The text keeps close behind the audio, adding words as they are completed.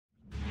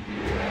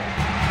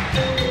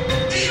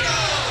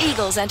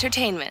Eagles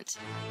Entertainment.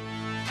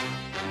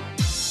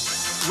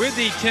 With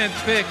the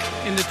 10th pick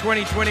in the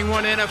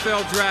 2021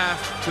 NFL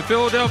Draft, the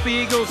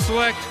Philadelphia Eagles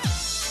select.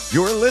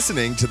 You're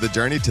listening to the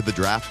Journey to the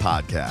Draft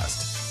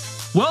podcast.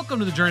 Welcome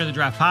to the Journey to the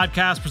Draft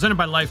podcast, presented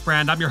by Life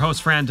Brand. I'm your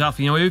host, Fran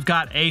Duffy, and we've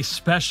got a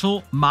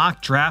special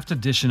mock draft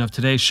edition of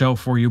today's show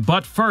for you.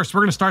 But first,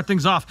 we're going to start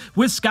things off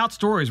with Scout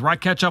Stories, where I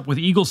catch up with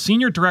Eagles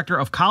Senior Director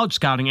of College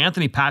Scouting,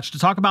 Anthony Patch, to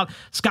talk about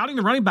scouting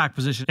the running back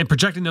position and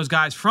projecting those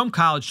guys from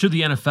college to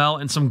the NFL,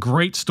 and some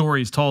great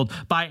stories told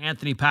by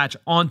Anthony Patch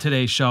on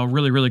today's show.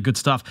 Really, really good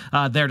stuff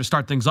there to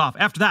start things off.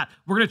 After that,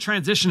 we're going to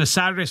transition to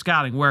Saturday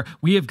Scouting, where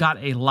we have got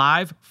a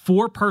live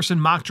 4-person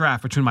mock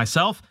draft between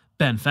myself,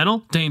 Ben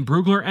Fennell, Dane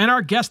Brugler, and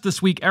our guest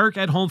this week, Eric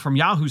Edholm from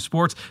Yahoo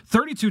Sports.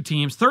 32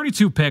 teams,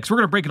 32 picks. We're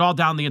going to break it all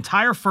down the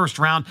entire first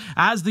round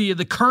as the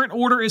current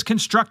order is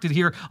constructed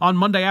here on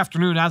Monday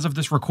afternoon as of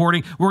this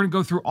recording. We're going to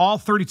go through all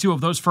 32 of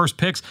those first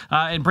picks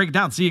and break it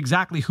down, see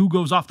exactly who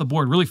goes off the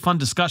board. Really fun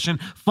discussion,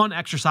 fun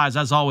exercise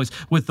as always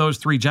with those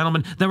three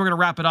gentlemen. Then we're going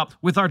to wrap it up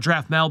with our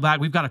draft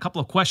mailbag. We've got a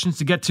couple of questions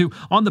to get to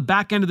on the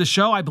back end of the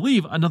show. I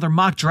believe another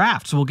mock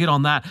draft, so we'll get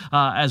on that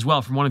as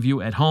well from one of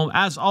you at home.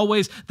 As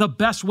always, the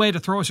best way to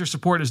throw us your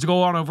support is to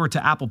go on over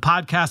to Apple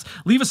Podcasts,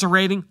 leave us a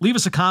rating, leave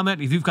us a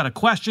comment. If you've got a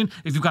question,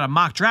 if you've got a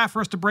mock draft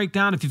for us to break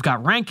down, if you've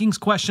got rankings,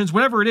 questions,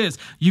 whatever it is,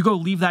 you go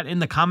leave that in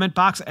the comment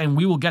box and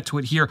we will get to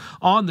it here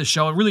on the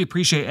show. I really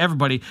appreciate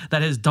everybody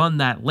that has done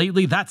that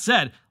lately. That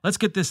said, let's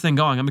get this thing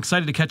going. I'm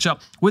excited to catch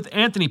up with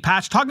Anthony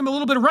Patch, talking a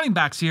little bit of running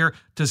backs here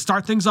to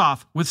start things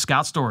off with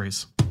Scout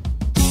Stories.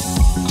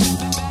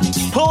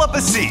 Pull up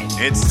a seat.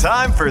 It's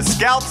time for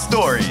Scout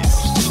Stories.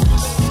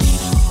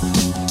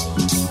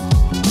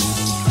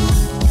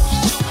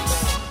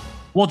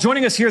 Well,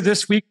 joining us here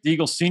this week, the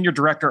Eagles Senior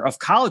Director of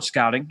College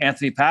Scouting,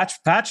 Anthony Patch.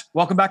 Patch,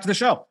 welcome back to the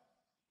show.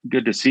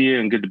 Good to see you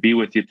and good to be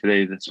with you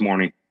today this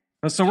morning.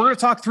 So we're going to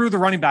talk through the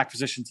running back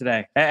position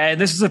today. And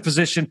this is a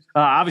position,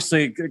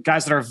 obviously,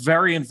 guys that are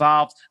very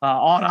involved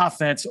on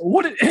offense.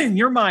 In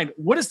your mind,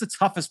 what is the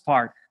toughest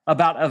part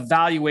about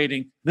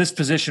evaluating this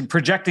position,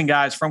 projecting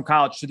guys from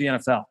college to the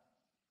NFL?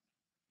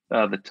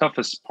 The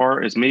toughest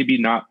part is maybe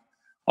not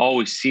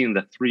always seeing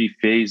the three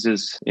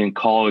phases in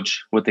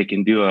college, what they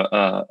can do,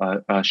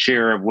 a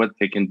share of what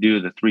they can do,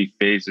 the three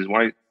phases.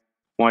 When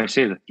I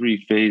say the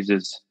three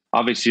phases,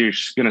 obviously you're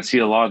going to see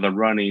a lot of the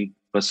running,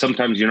 but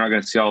sometimes you're not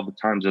going to see all the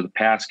times of the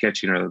pass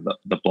catching or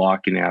the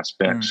blocking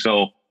aspect.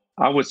 So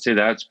I would say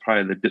that's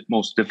probably the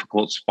most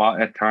difficult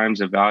spot at times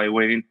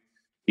evaluating.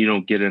 You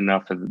don't get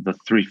enough of the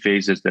three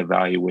phases to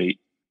evaluate.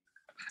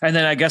 And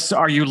then I guess,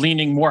 are you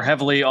leaning more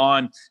heavily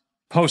on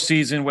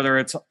postseason, whether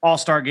it's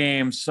all-star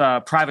games,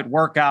 private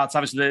workouts,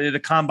 obviously the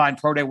combine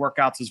pro day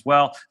workouts as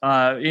well,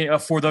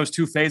 for those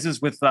two phases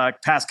with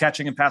pass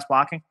catching and pass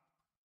blocking?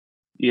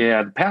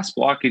 Yeah, the pass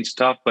blocking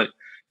stuff, but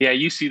yeah,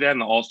 you see that in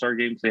the all-star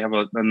games. They have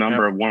a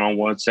number of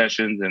one-on-one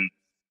sessions, and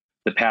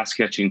the pass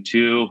catching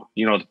too.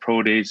 The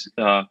pro days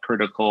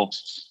critical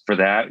for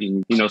that.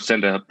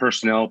 Send a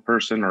personnel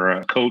person or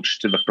a coach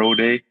to the pro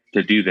day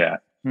to do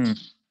that.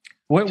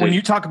 When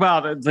you talk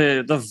about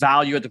the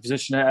value at the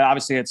position,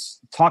 obviously it's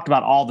talked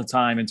about all the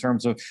time in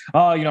terms of,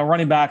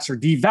 running backs are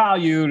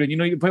devalued.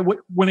 And, but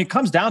when it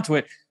comes down to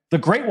it, the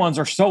great ones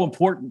are so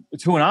important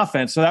to an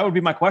offense. So that would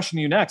be my question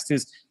to you next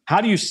is,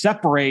 how do you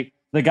separate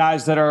the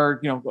guys that are,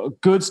 a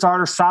good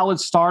starter, solid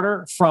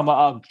starter from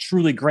a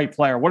truly great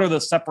player? What are the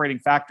separating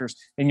factors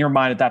in your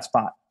mind at that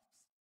spot?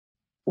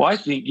 Well, I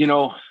think,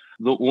 the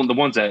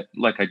ones that,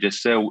 like I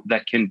just said,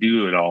 that can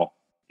do it all.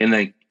 And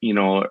they,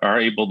 are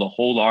able to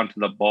hold on to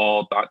the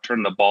ball, not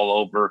turn the ball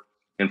over,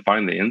 and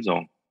find the end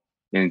zone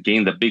and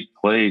gain the big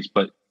plays.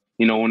 But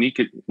when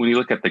you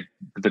look at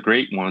the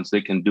great ones, they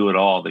can do it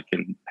all. They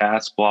can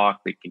pass block,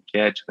 they can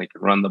catch, they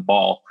can run the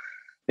ball.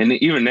 And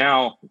even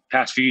now,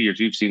 past few years,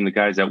 you've seen the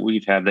guys that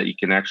we've had that you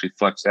can actually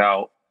flex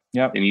out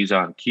and use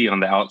on key on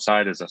the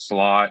outside as a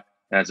slot,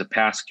 as a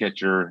pass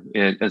catcher,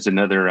 as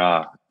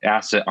another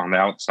asset on the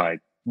outside.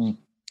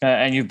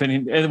 And you've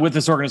been with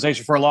this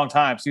organization for a long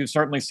time. So you've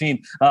certainly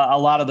seen a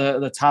lot of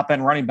the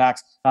top-end running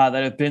backs that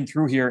have been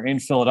through here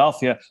in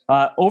Philadelphia.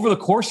 Over the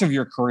course of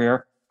your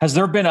career, has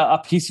there been a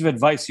piece of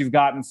advice you've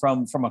gotten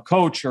from a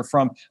coach or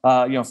from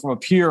a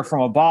peer,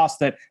 from a boss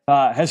that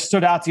has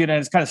stood out to you and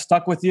has kind of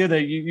stuck with you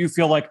that you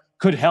feel like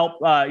could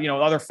help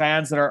other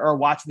fans that are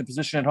watching the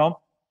position at home?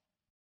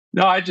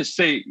 No, I just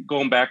say,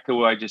 going back to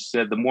what I just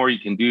said, the more you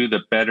can do,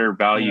 the better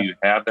value you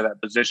have to that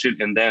position.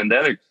 And then the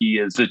other key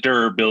is the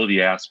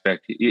durability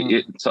aspect.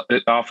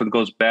 It often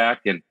goes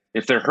back, and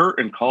if they're hurt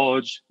in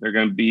college, they're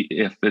going to be,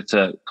 if it's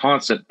a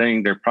constant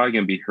thing, they're probably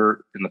going to be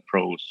hurt in the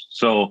pros.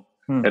 So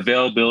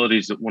availability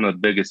is one of the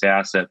biggest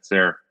assets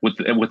there with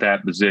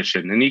that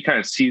position. And you kind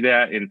of see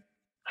that in,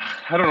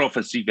 I don't know if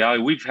it's the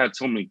value. We've had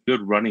so many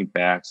good running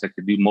backs that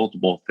could do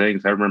multiple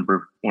things. I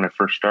remember when I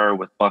first started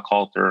with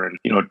Buckhalter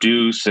and,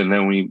 Deuce, and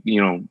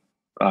then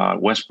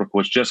Westbrook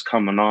was just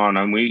coming on,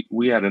 and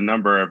we had a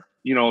number of,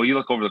 you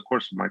look over the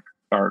course of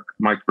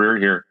my career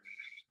here,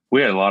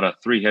 we had a lot of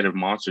three-headed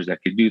monsters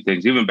that could do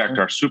things. Even back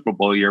to our Super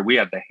Bowl year, we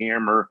had the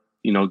hammer,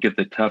 get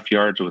the tough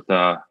yards with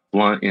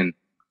Blunt and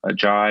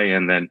Ajayi,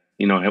 and then,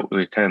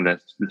 kind of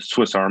the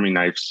Swiss Army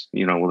knives,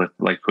 with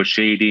like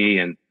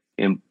Hoshady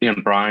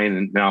and Brian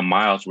and now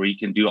Miles, where you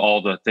can do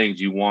all the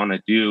things you want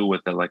to do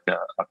with a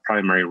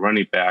primary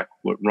running back,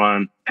 would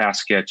run,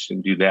 pass catch,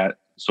 and do that,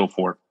 so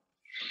forth.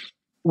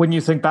 When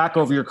you think back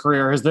over your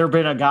career, has there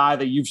been a guy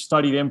that you've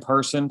studied in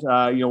person,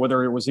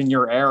 whether it was in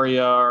your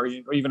area or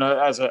even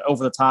as a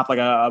over the top, like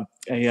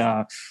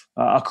a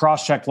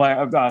cross-check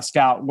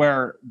scout,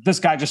 where this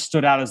guy just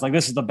stood out as like,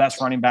 this is the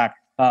best running back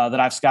that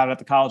I've scouted at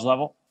the college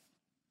level?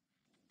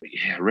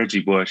 Yeah,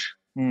 Reggie Bush.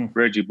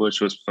 Reggie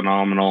Bush was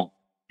phenomenal.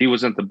 He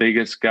wasn't the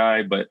biggest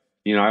guy, but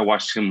I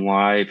watched him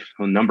live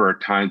a number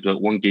of times,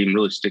 but one game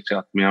really sticks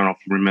out to me. I don't know if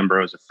you remember,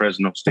 it was a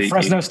Fresno State.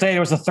 State. It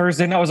was a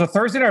Thursday. No, it was a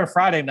Thursday night or a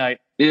Friday night.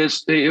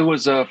 It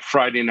was a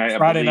Friday night.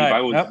 Friday night.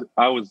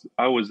 I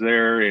was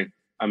there, and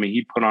I mean,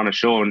 he put on a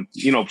show. And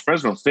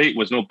Fresno State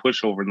was no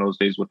pushover in those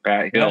days with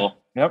Pat Hill.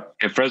 Yep.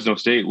 And Fresno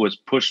State was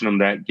pushing him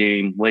that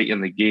game late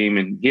in the game,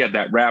 and he had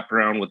that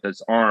wraparound with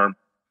his arm.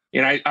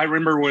 And I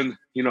remember when,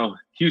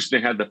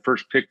 Houston had the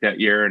first pick that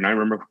year. And I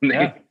remember when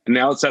they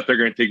announced that they're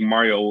going to take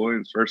Mario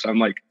Williams first. I'm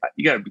like,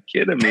 you got to be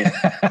kidding me.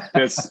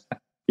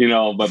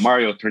 But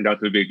Mario turned out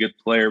to be a good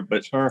player,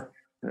 but sure.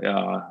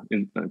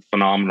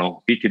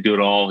 Phenomenal. He could do it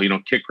all,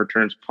 kick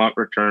returns, punt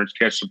returns,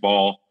 catch the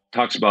ball,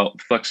 talks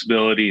about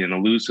flexibility and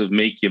elusive,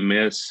 make you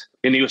miss.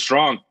 And he was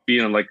strong,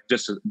 being like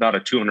just about a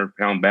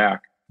 200-pound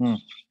back.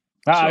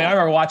 I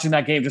remember watching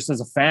that game just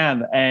as a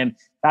fan, and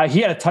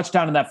he had a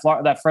touchdown in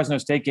that Fresno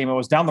State game. It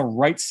was down the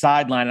right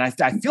sideline, and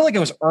I feel like it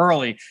was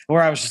early,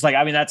 where I was just like,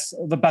 I mean, that's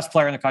the best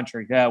player in the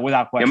country,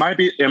 without question.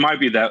 It might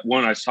be that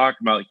one I was talking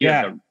about.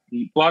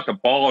 He blocked the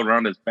ball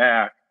around his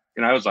back,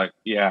 and I was like,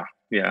 yeah.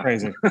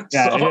 Crazy.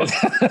 Yeah,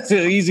 it's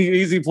an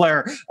easy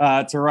player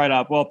to write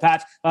up. Well,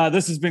 Pat,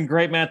 this has been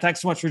great, man.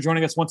 Thanks so much for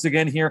joining us once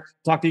again here.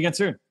 Talk to you again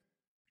soon.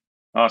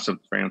 Awesome,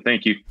 Fran.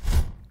 Thank you.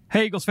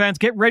 Hey, Eagles fans,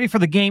 get ready for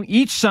the game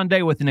each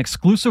Sunday with an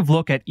exclusive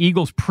look at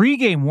Eagles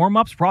pregame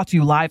warm-ups brought to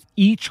you live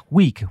each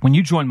week when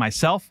you join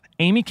myself,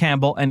 Amy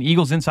Campbell, and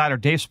Eagles insider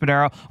Dave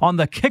Spadaro on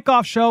the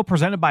Kickoff Show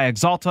presented by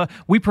Exalta.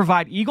 We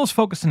provide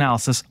Eagles-focused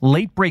analysis,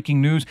 late-breaking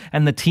news,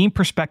 and the team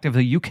perspective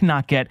that you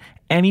cannot get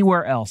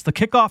anywhere else. The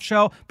Kickoff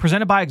Show,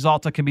 presented by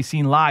Exalta, can be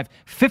seen live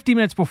 50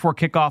 minutes before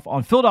kickoff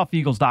on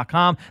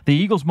PhiladelphiaEagles.com, the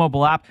Eagles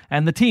mobile app,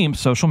 and the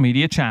team's social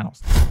media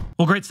channels.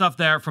 Well, great stuff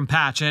there from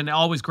Patch, and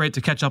always great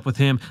to catch up with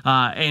him.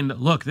 And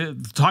look,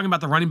 talking about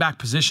the running back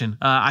position,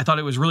 I thought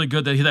it was really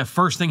good that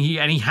first thing he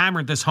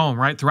hammered this home,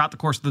 right, throughout the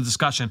course of the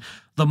discussion.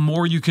 The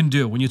more you can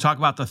do when you talk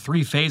about the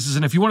three phases.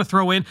 And if you want to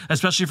throw in,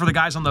 especially for the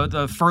guys on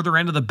the further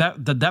end of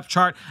the depth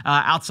chart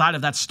outside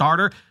of that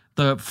starter,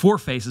 the four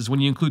phases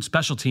when you include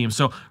special teams.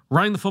 So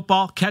running the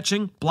football,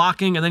 catching,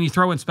 blocking, and then you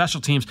throw in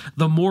special teams,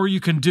 the more you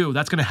can do,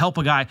 that's going to help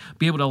a guy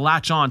be able to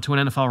latch on to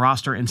an NFL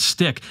roster and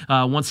stick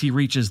once he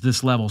reaches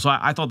this level. So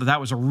I thought that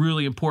was a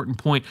really important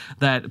point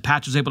that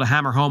Patch was able to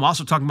hammer home.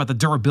 Also talking about the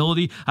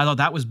durability, I thought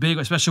that was big,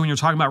 especially when you're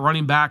talking about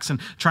running backs and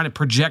trying to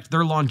project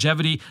their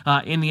longevity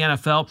in the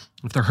NFL.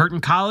 If they're hurt in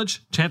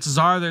college, chances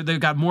are they've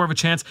got more of a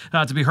chance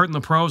to be hurt in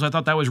the pros. I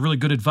thought that was really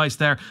good advice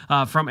there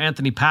from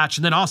Anthony Patch.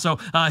 And then also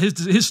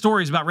his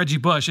stories about Reggie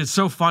Bush. It's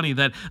so funny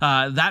that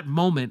that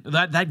moment,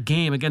 that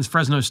game against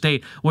Fresno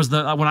State was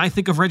when I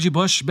think of Reggie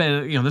Bush,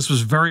 this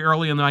was very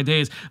early in my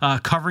days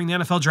covering the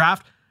NFL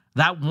draft.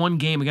 That one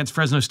game against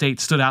Fresno State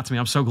stood out to me.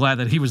 I'm so glad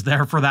that he was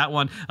there for that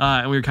one,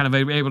 and we were kind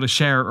of able to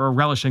share or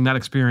relishing that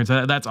experience.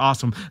 That's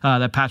awesome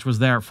that Patch was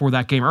there for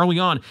that game early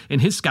on in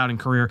his scouting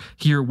career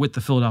here with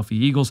the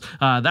Philadelphia Eagles.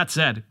 That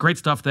said, great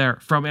stuff there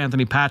from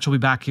Anthony Patch. He'll be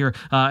back here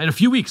in a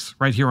few weeks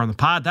right here on the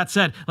pod. That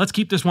said, let's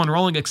keep this one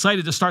rolling.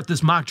 Excited to start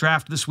this mock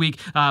draft this week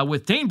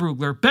with Dane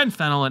Brugler, Ben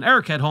Fennell, and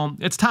Eric Edholm.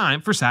 It's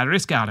time for Saturday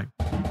Scouting.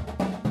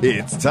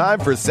 It's time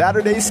for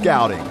Saturday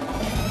Scouting.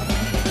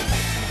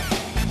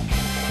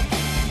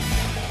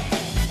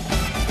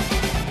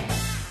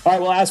 All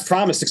right, well, as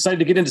promised, excited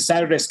to get into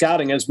Saturday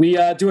Scouting as we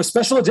do a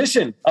special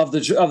edition of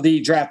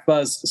the Draft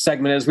Buzz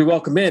segment as we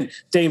welcome in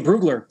Dane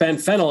Brugler, Ben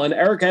Fennell, and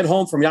Eric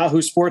Edholm from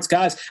Yahoo Sports.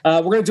 Guys,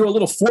 we're going to do a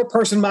little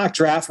four-person mock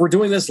draft. We're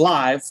doing this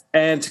live,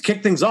 and to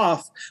kick things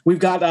off, we've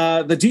got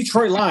the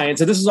Detroit Lions,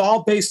 and this is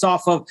all based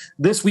off of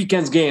this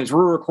weekend's games.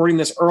 We're recording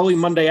this early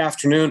Monday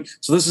afternoon,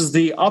 so this is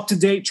the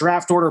up-to-date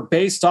draft order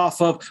based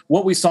off of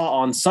what we saw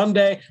on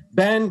Sunday.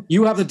 Ben,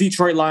 you have the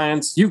Detroit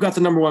Lions. You've got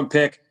the number one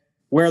pick.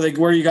 Where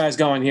are you guys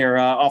going here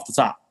off the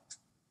top?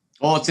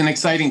 Well, it's an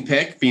exciting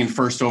pick, being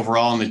first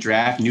overall in the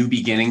draft. New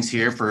beginnings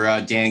here for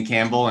Dan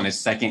Campbell in his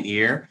second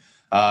year.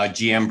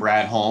 GM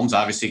Brad Holmes,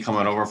 obviously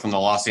coming over from the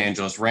Los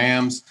Angeles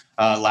Rams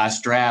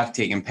last draft,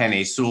 taking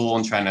Penei Sewell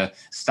and trying to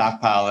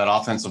stockpile that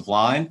offensive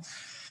line.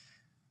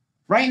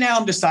 Right now,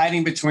 I'm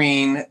deciding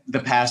between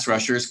the pass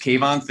rushers,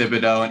 Kayvon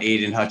Thibodeau and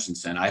Aiden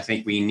Hutchinson. I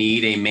think we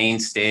need a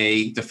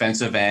mainstay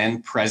defensive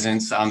end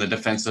presence on the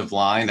defensive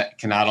line that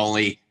can not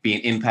only be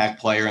an impact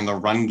player in the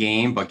run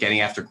game, but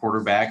getting after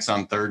quarterbacks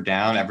on third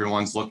down.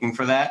 Everyone's looking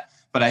for that.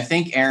 But I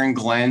think Aaron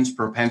Glenn's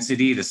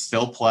propensity to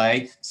still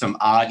play some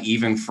odd,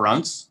 even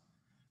fronts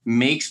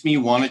makes me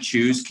want to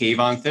choose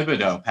Kayvon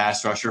Thibodeau,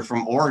 pass rusher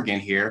from Oregon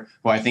here,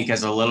 who I think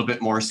has a little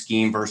bit more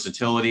scheme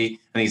versatility.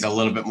 I think he's a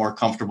little bit more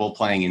comfortable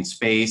playing in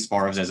space,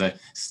 more of as a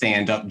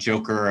stand-up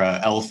joker,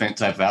 elephant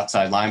type of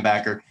outside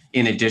linebacker,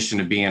 in addition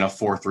to being a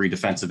 4-3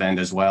 defensive end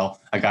as well,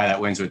 a guy that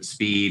wins with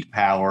speed,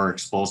 power,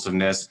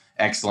 explosiveness,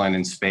 excellent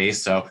in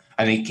space. So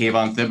I think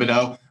Kayvon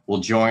Thibodeau will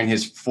join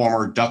his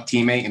former Duck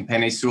teammate in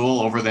Penei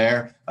Sewell over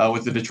there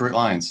with the Detroit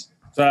Lions.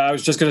 So I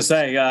was just going to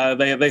say,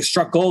 they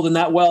struck gold in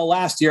that well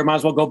last year. Might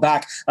as well go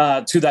back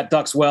to that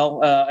Ducks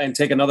well and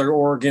take another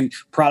Oregon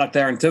product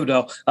there in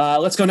Thibodeau.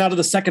 Let's go now to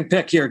the second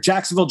pick here,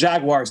 Jacksonville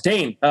Jaguars.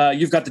 Dane,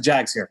 you've got the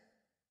Jags here.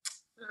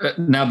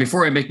 Now,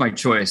 before I make my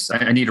choice,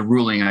 I need a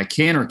ruling. I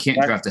can or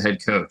can't draft a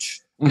head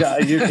coach.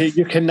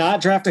 You cannot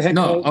draft a head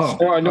coach,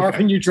 nor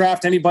can you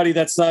draft anybody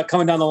that's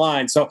coming down the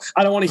line. So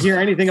I don't want to hear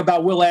anything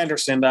about Will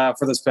Anderson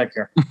for this pick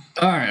here.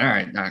 All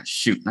right.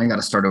 Shoot, I got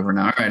to start over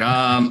now. All right.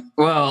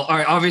 All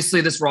right.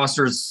 Obviously, this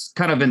roster is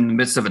kind of in the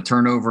midst of a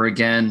turnover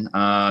again.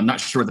 I'm not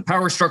sure what the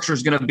power structure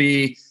is going to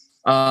be.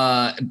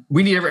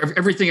 We need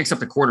everything except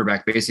the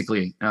quarterback.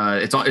 Basically,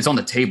 it's on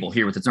the table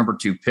here with its number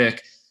 2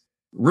 pick.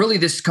 Really,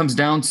 this comes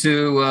down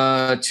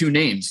to 2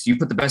 names. You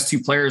put the best 2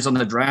 players on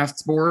the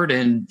draft board,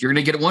 and you're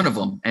going to get one of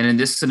them. And in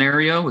this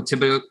scenario, with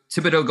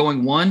Thibodeau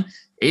going 1,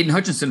 Aiden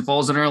Hutchinson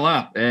falls in our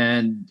lap.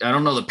 And I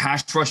don't know the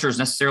pass rusher is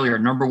necessarily our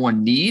number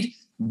 1 need,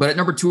 but at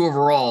number 2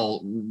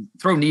 overall,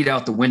 throw need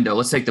out the window.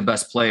 Let's take the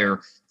best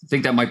player. I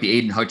think that might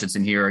be Aiden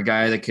Hutchinson here, a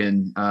guy that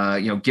can,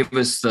 give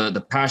us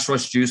the pass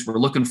rush juice we're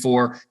looking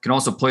for, can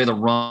also play the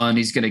run.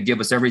 He's going to give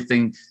us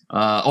everything,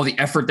 all the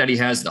effort that he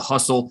has, the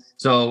hustle.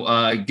 So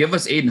give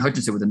us Aiden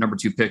Hutchinson with the number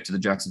 2 pick to the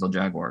Jacksonville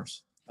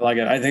Jaguars. I like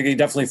it. I think he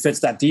definitely fits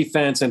that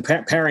defense, and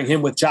pairing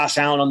him with Josh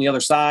Allen on the other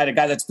side, a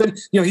guy that's been,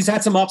 he's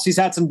had some ups, he's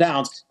had some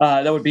downs.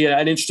 That would be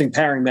an interesting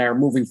pairing there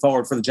moving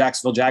forward for the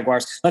Jacksonville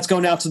Jaguars. Let's go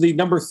now to the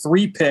number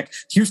 3 pick,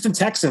 Houston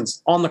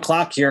Texans on the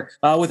clock here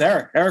with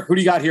Eric. Eric, who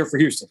do you got here for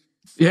Houston?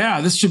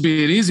 Yeah, this should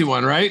be an easy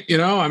one, right?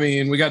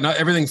 We got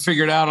everything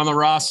figured out on the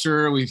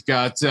roster. We've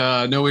got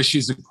no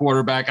issues at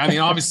quarterback.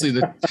 Obviously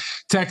the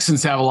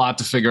Texans have a lot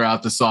to figure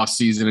out this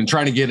offseason, and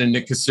trying to get in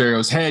Nick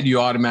Caserio's head, you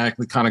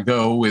automatically kind of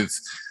go with,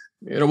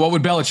 what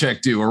would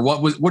Belichick do? Or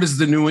what is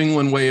the New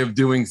England way of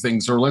doing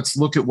things? Or let's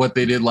look at what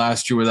they did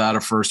last year without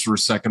a first or a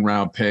second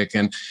round pick.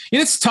 And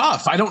it's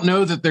tough. I don't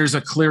know that there's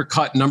a clear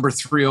cut number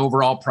 3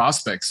 overall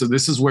prospect. So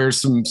this is where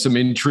some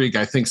intrigue,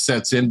 I think,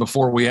 sets in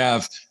before we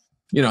have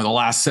the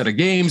last set of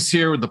games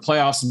here with the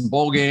playoffs and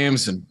bowl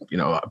games and,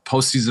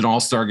 postseason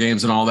all-star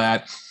games and all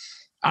that.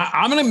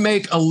 I'm going to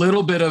make a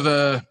little bit of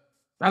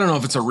I don't know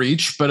if it's a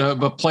reach, but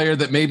a player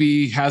that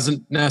maybe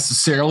hasn't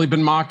necessarily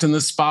been mocked in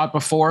this spot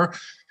before.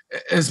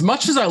 As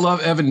much as I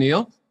love Evan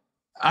Neal,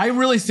 I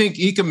really think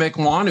Ika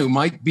Mekwonu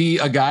might be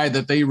a guy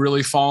that they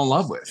really fall in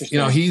love with.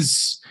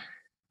 He's,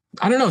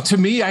 I don't know, to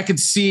me, I could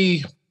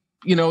see,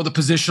 the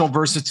positional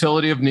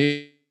versatility of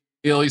Neal.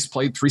 He's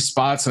played 3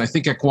 spots, and I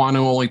think Ekwonu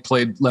only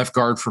played left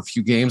guard for a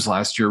few games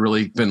last year,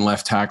 really been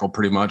left tackle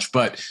pretty much.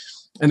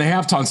 And they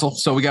have Tunsil,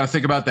 so we got to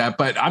think about that.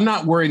 But I'm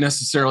not worried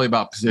necessarily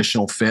about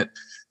positional fit.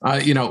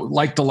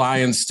 Like the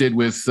Lions did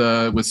with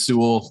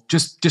Sewell,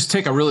 just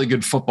take a really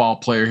good football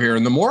player here.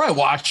 And the more I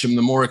watch him,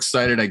 the more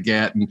excited I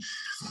get. And,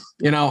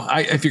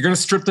 if you're going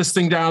to strip this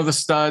thing down to the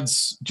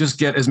studs, just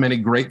get as many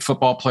great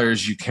football players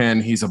as you can.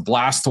 He's a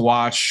blast to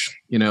watch.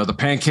 The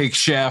pancake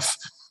chef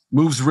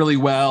moves really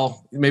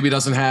well. Maybe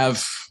doesn't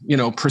have,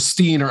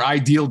 pristine or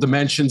ideal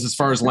dimensions as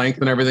far as length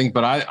and everything,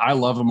 but I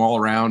love him all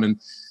around. And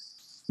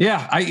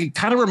yeah, it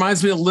kind of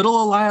reminds me a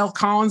little of Lyle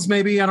Collins,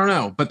 maybe. I don't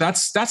know, but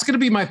that's going to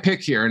be my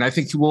pick here. And I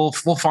think we'll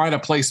find a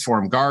place for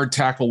him, guard,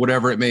 tackle,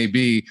 whatever it may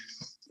be.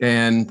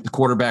 And the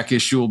quarterback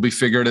issue will be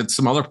figured at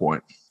some other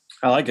point.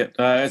 I like it.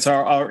 It's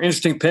our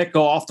interesting pick.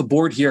 Go off the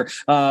board here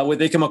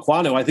with Ika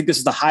Mekwonu. I think this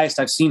is the highest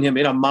I've seen him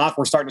in a mock.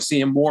 We're starting to see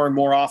him more and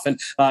more often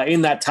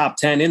in that top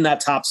 10, in that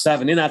top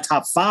 7, in that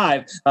top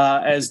 5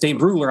 as Dane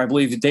Brugler. I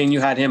believe, Dane, you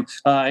had him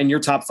in your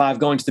top 5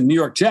 going to the New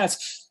York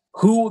Jets.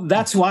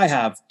 That's who I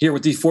have here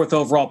with the 4th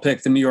overall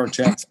pick, the New York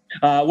Jets.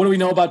 What do we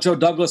know about Joe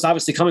Douglas?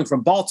 Obviously coming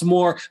from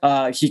Baltimore,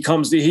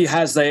 he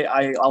has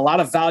a lot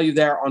of value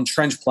there on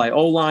trench play,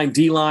 O-line,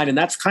 D-line, and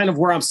that's kind of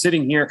where I'm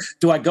sitting here.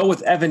 Do I go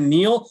with Evan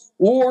Neal,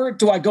 or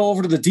do I go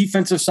over to the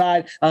defensive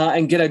side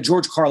and get a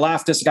George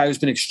Karlaftis, a guy who's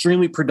been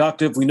extremely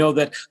productive? We know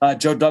that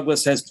Joe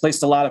Douglas has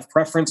placed a lot of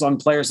preference on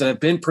players that have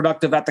been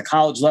productive at the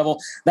college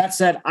level. That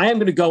said, I am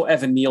going to go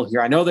Evan Neal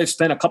here. I know they've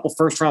spent a couple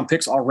first-round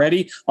picks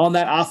already on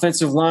that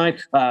offensive line.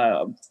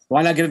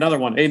 Why not get another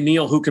one? A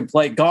Neal who can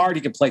play guard,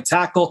 he can play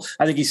tackle.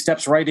 I think he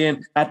steps right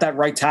in at that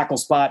right tackle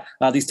spot.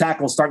 These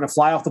tackles starting to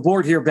fly off the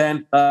board here,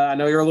 Ben. I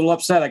know you're a little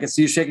upset. I can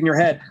see you shaking your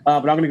head. But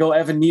I'm going to go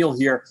Evan Neal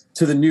here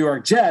to the New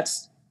York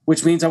Jets,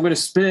 which means I'm going to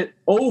spin it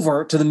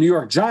over to the New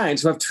York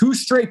Giants, who have 2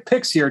 straight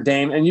picks here,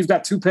 Dane, and you've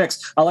got 2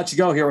 picks. I'll let you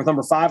go here with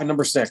number 5 and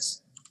number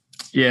 6.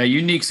 Yeah,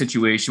 unique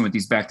situation with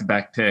these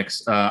back-to-back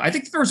picks. I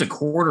think if there was a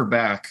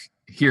quarterback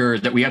here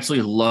that we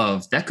absolutely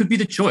love, that could be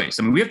the choice.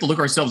 I mean, we have to look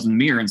ourselves in the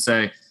mirror and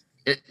say,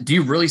 do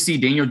you really see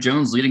Daniel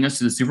Jones leading us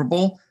to the Super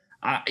Bowl?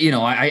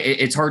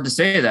 It's hard to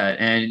say that.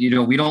 And,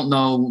 we don't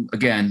know,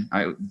 again,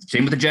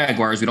 same with the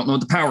Jaguars. We don't know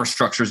what the power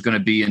structure is going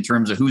to be in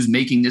terms of who's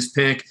making this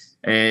pick.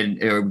 And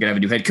we're going to have a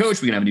new head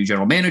coach. We're going to have a new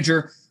general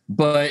manager.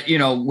 But,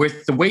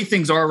 with the way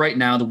things are right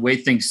now, the way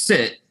things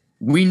sit,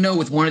 we know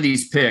with one of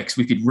these picks,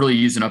 we could really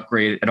use an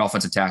upgrade at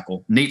offensive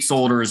tackle. Nate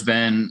Solder has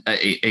been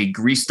a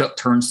greased up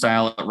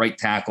turnstile at right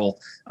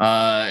tackle.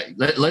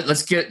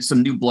 Let's get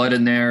some new blood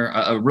in there.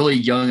 A really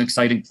young,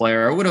 exciting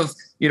player. I would have,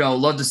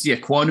 loved to see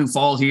Ekwonu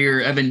fall here,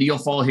 Evan Neal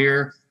fall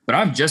here, but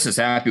I'm just as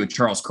happy with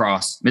Charles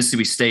Cross,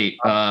 Mississippi State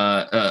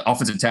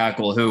offensive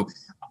tackle, who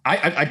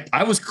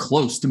I was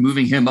close to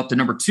moving him up to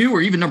number 2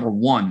 or even number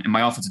 1 in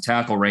my offensive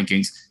tackle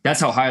rankings. That's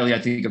how highly I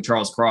think of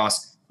Charles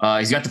Cross.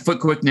 He's got the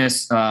foot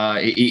quickness.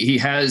 He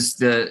has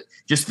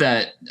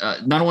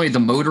not only the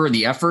motor and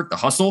the effort, the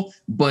hustle,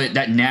 but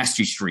that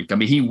nasty streak. I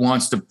mean, he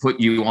wants to put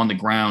you on the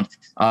ground.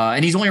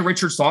 And he's only a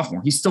redshirt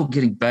sophomore. He's still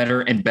getting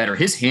better and better.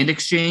 His hand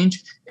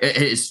exchange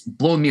is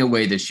blowing me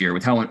away this year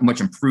with how much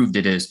improved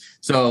it is.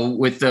 So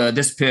with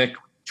this pick,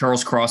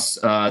 Charles Cross,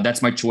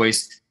 that's my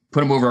choice.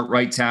 Put him over at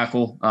right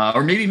tackle,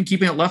 or maybe even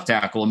keeping it left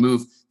tackle and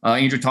move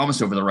Andrew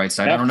Thomas over the right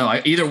side. Yep. I don't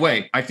know. Either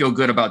way, I feel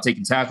good about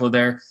taking tackle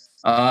there.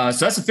 So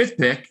that's the 5th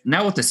pick.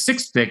 Now with the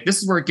 6th pick,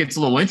 this is where it gets a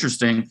little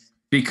interesting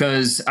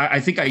because I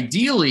think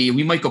ideally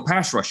we might go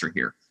pass rusher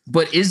here.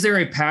 But is there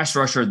a pass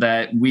rusher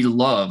that we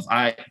love?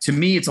 To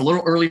me, it's a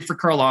little early for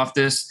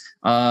Karlaftis.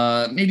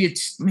 Maybe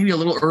a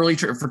little early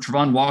for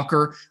Travon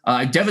Walker.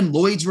 Devin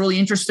Lloyd's really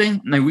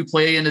interesting. I mean, we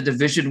play in a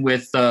division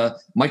with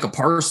Micah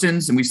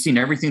Parsons, and we've seen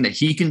everything that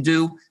he can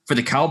do for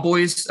the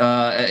Cowboys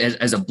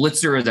as a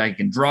blitzer, that he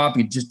can drop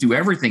and just do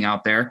everything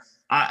out there.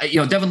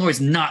 Devin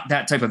Lloyd's not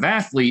that type of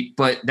athlete,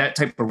 but that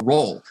type of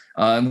role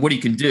and what he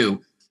can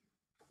do.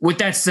 With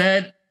that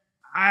said,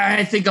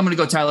 I think I'm going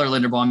to go Tyler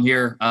Linderbaum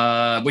here,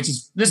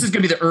 this is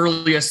going to be the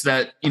earliest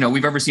that,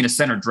 we've ever seen a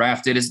center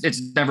drafted.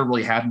 It's never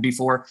really happened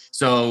before.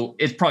 So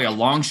it's probably a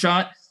long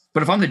shot,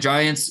 but if I'm the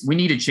Giants, we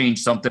need to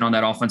change something on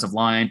that offensive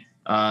line.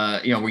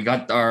 We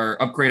got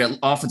our upgrade at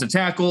offensive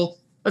tackle.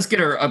 Let's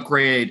get our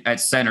upgrade at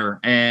center.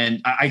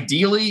 And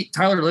ideally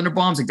Tyler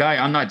Linderbaum's a guy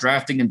I'm not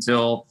drafting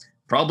until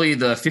probably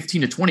the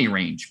 15 to 20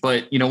 range.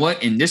 But you know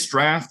what? In this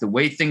draft, the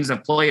way things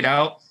have played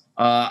out,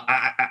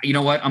 you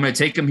know what? I'm going to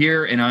take him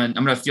here, and I'm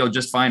going to feel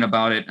just fine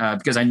about it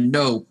because I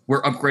know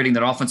we're upgrading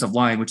that offensive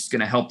line, which is going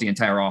to help the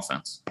entire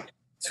offense.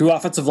 2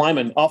 offensive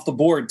linemen off the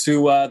board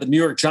to the New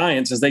York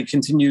Giants as they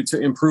continue to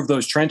improve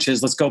those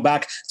trenches. Let's go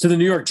back to the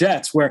New York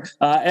Jets, where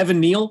Evan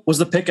Neal was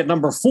the pick at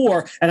number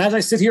 4. And as I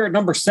sit here at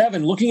number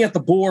 7, looking at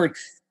the board,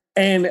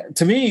 and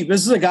to me,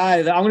 this is a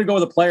guy that I'm going to go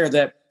with a player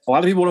that a lot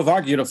of people would have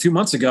argued a few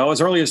months ago, as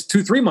early as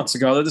 2-3 months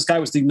ago, that this guy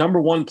was the number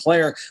 1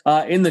 player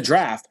in the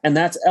draft, and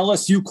that's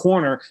LSU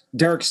corner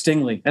Derek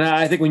Stingley. And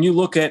I think when you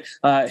look at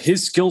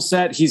his skill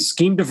set, he's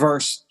scheme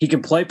diverse. He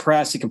can play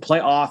press, he can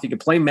play off, he can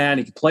play man,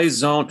 he can play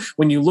zone.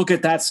 When you look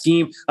at that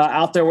scheme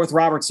out there with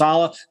Robert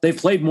Saleh, they've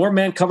played more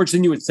man coverage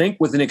than you would think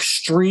with an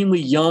extremely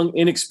young,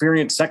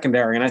 inexperienced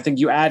secondary. And I think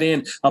you add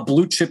in a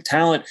blue chip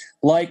talent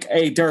like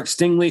a Derek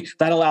Stingley,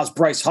 that allows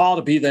Bryce Hall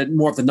to be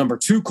more of the number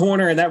 2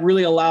 corner, and that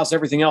really allows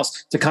everything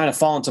else to kind of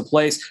fall into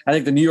place. I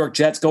think the New York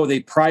Jets go with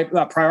a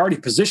priority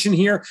position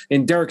here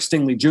in Derek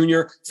Stingley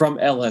Jr. from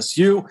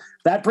LSU.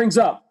 That brings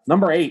up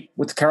number 8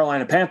 with the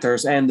Carolina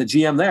Panthers, and the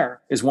GM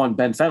there is one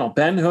Ben Fennell.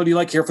 Ben, who do you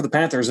like here for the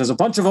Panthers? As a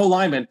bunch of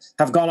O-linemen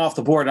have gone off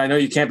the board, I know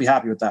you can't be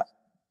happy with that.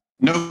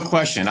 No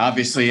question.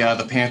 Obviously,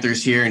 the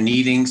Panthers here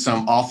needing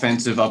some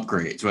offensive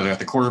upgrades, whether at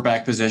the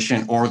quarterback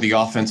position or the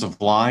offensive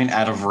line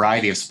at a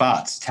variety of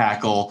spots.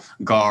 Tackle,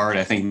 guard.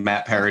 I think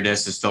Matt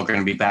Paradis is still going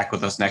to be back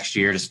with us next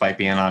year, despite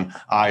being on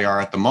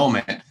IR at the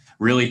moment.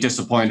 Really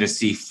disappointed to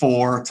see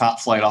 4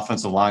 top-flight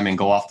offensive linemen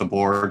go off the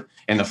board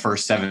in the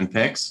first 7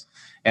 picks.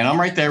 And I'm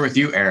right there with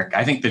you, Eric.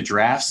 I think the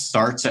draft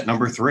starts at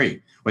number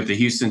 3 with the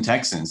Houston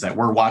Texans, that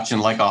we're watching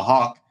like a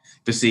hawk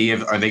to see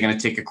are they going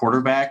to take a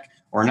quarterback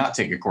or not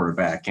take a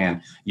quarterback.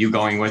 And you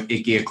going with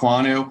Ike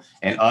Ekwonu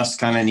and us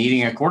kind of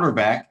needing a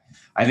quarterback,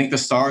 I think the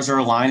stars are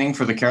aligning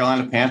for the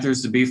Carolina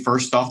Panthers to be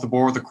first off the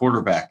board with a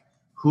quarterback.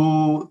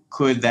 Who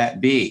could that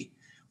be?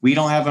 We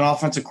don't have an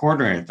offensive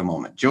coordinator at the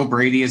moment. Joe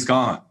Brady is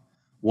gone.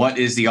 What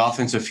is the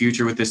offensive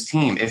future with this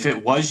team? If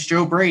it was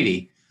Joe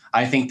Brady,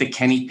 I think the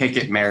Kenny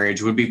Pickett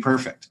marriage would be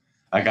perfect.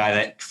 A guy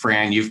that,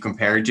 Fran, you've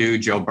compared to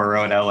Joe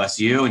Burrow at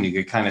LSU, and you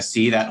could kind of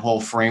see that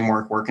whole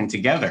framework working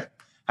together.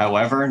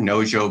 However,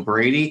 no Joe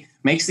Brady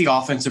makes the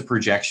offensive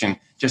projection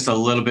just a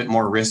little bit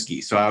more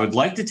risky. So I would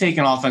like to take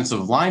an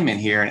offensive lineman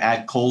here and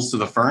add coals to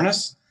the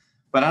furnace,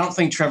 but I don't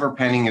think Trevor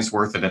Penning is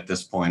worth it at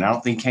this point. I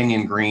don't think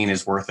Kenyon Green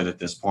is worth it at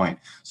this point.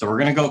 So we're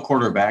going to go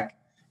quarterback,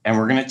 and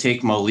we're going to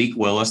take Malik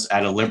Willis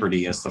out of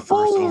Liberty as the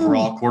first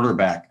overall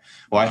quarterback,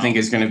 who I think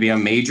is going to be a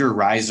major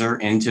riser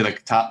into the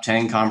top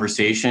 10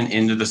 conversation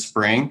into the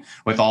spring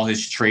with all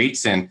his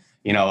traits and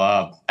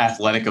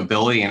athletic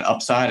ability and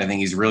upside. I think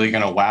he's really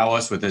going to wow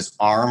us with his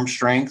arm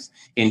strength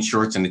in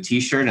shorts and a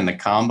t-shirt and the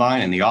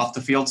combine and the off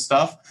the field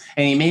stuff.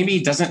 And he maybe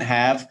doesn't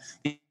have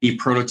the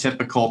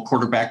prototypical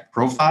quarterback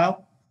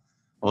profile.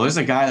 Well, there's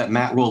a guy that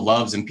Matt Rule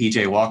loves in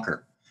PJ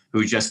Walker.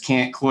 who just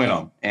can't quit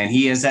them. And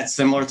he is that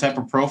similar type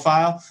of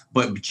profile,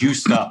 but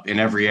juiced up in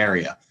every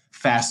area.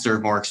 Faster,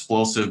 more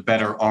explosive,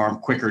 better arm,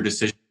 quicker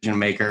decision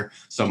maker.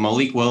 So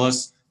Malik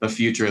Willis, the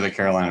future of the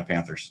Carolina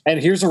Panthers.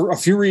 And here's a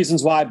few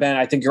reasons why, Ben,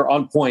 I think you're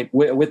on point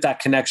with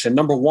that connection.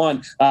 Number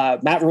one,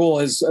 Matt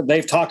Rule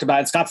they've talked about,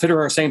 and Scott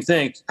Fitterer, same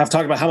thing, have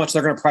talked about how much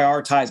they're going to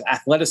prioritize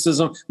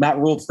athleticism. Matt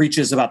Rule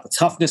preaches about the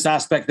toughness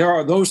aspect.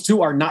 Those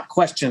two are not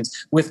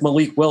questions with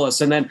Malik Willis.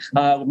 And then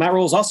Matt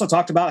Rule has also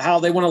talked about how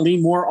they want to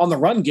lean more on the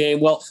run game.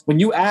 Well, when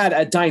you add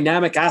a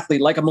dynamic athlete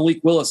like a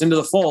Malik Willis into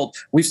the fold,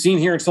 we've seen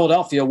here in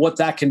Philadelphia what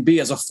that can be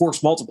as a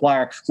force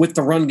multiplier with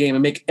the run game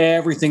and make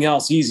everything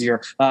else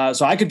easier.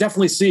 So I could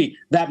definitely see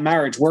that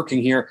marriage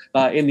working here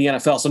in the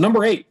NFL. So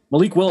number 8,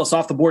 Malik Willis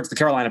off the board to the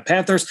Carolina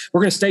Panthers. We're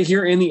going to stay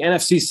here in the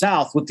NFC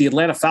South with the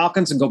Atlanta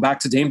Falcons and go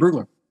back to Dane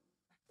Brugler.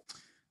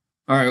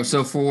 All right,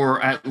 so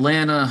for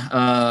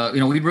Atlanta,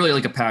 we'd really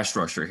like a pass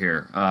rusher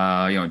here.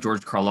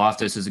 George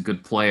Karlaftis is a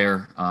good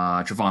player.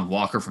 Travon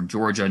Walker from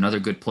Georgia, another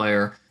good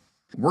player.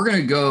 We're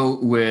going to go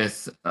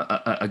with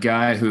a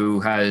guy who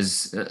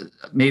has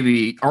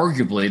maybe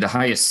arguably the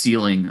highest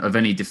ceiling of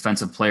any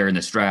defensive player in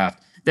this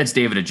draft. That's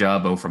David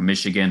Ojabo from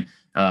Michigan.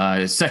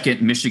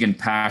 Second Michigan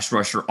pass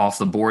rusher off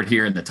the board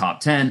here in the top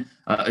 10.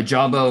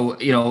 Ojabo,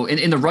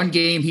 in the run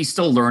game, he's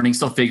still learning,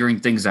 still figuring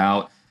things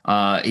out.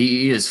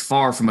 He is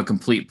far from a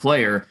complete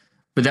player,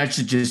 but that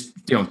should just,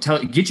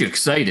 get you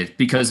excited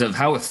because of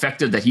how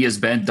effective that he has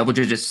been,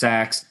 double-digit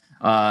sacks,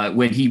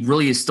 when he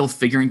really is still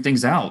figuring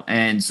things out.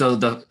 And so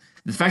the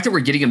fact that we're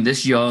getting him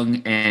this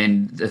young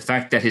and the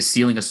fact that his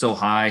ceiling is so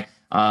high,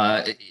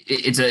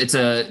 it's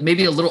a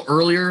maybe a little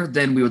earlier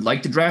than we would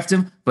like to draft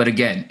him, but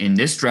again, in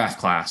this draft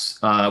class,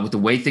 with the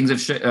way things have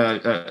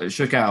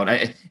shook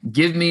out,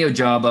 give me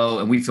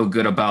Ojabo, and we feel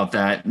good about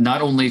that,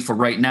 not only for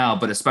right now,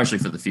 but especially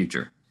for the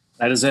future.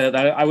 I would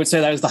say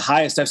that is the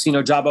highest I've seen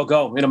Ojabo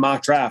go in a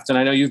mock draft. And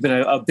I know you've been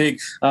a big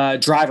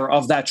driver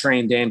of that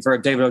train, Dane, for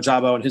David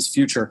Ojabo and his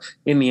future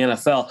in the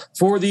NFL.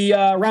 For the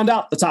round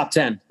out the top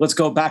 10, let's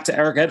go back to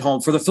Eric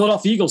Edholm. For the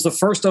Philadelphia Eagles, the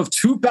first of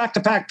 2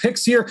 back-to-back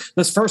picks here.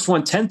 This first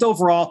one, 10th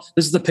overall.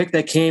 This is the pick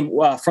that came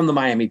from the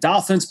Miami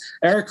Dolphins.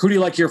 Eric, who do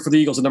you like here for the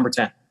Eagles at number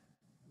 10?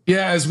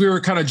 Yeah, as we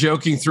were kind of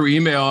joking through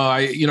email,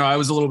 I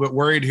was a little bit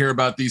worried here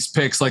about these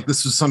picks. Like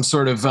this was some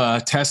sort of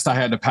test I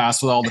had to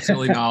pass with all the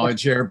Philly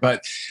knowledge here.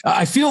 But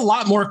I feel a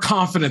lot more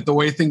confident the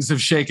way things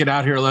have shaken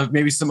out here.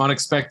 Maybe some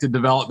unexpected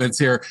developments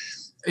here.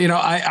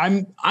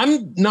 I'm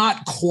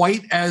not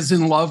quite as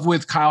in love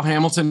with Kyle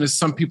Hamilton as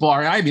some people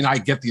are. I mean, I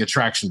get the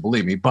attraction,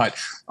 believe me, but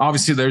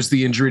obviously there's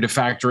the injury to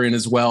factor in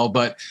as well.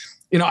 But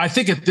I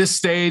think at this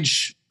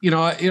stage,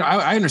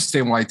 I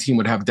understand why a team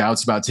would have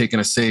doubts about taking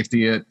a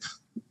safety at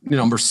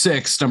number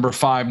 6, number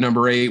 5,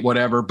 number 8,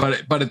 whatever.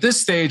 But at this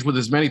stage, with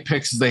as many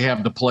picks as they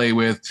have to play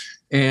with,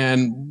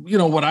 and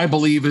what I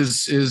believe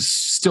is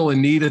still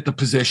in need at the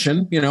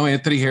position.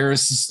 Anthony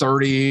Harris is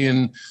 30,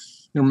 and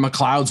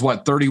McLeod's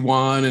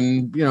 31,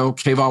 and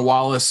Kayvon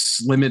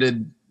Wallace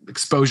limited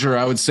exposure,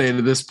 I would say,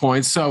 to this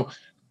point. So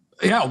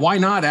yeah, why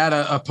not add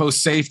a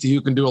post safety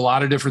who can do a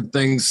lot of different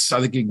things?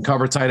 I think he can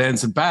cover tight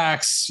ends and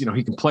backs.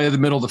 He can play in the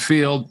middle of the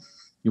field.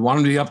 You want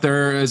him to be up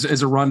there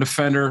as a run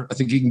defender. I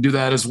think he can do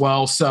that as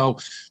well. So,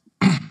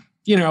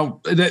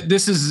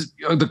 this is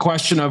the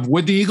question of,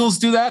 would the Eagles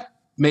do that?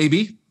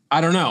 Maybe. I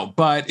don't know.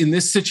 But in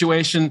this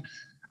situation,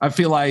 I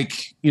feel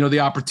like, the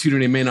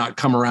opportunity may not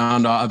come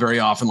around very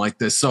often like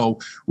this. So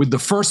with the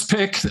first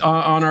pick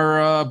on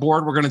our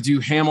board, we're going to do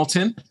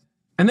Hamilton.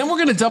 And then we're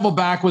going to double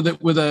back with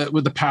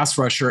the pass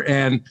rusher.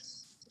 And,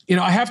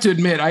 I have to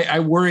admit,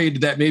 I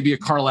worried that maybe a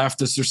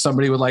Karlaftis or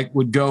somebody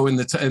would go in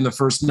the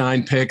first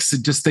 9 picks,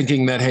 just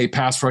thinking that, hey,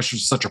 pass rusher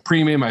is such a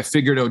premium. I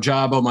figured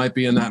Ojabo might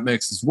be in that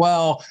mix as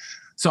well.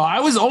 So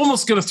I was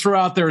almost going to throw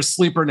out there a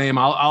sleeper name.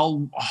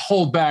 I'll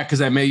hold back because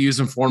I may use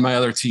him for one of my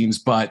other teams.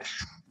 But,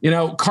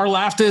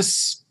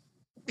 Karlaftis,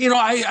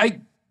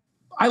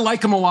 I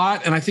like him a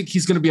lot, and I think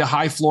he's going to be a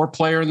high floor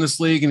player in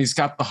this league, and he's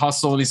got the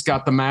hustle and he's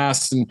got the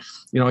mass, and,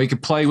 he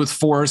could play with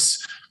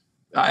force.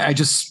 I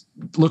just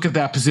look at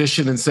that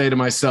position and say to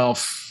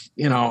myself,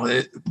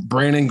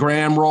 Brandon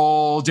Graham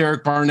role,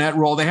 Derek Barnett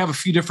role. They have a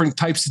few different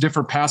types of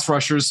different pass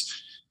rushers.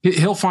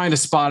 He'll find a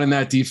spot in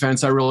that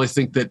defense. I really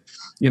think that,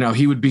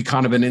 he would be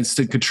kind of an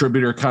instant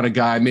contributor kind of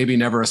guy, maybe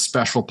never a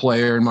special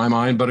player in my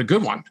mind, but a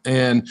good one.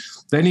 And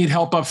they need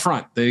help up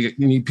front. They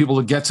need people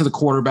to get to the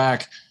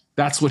quarterback.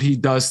 That's what he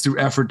does through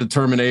effort,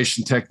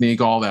 determination,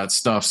 technique, all that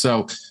stuff.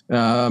 So,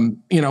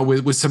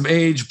 with some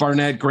age,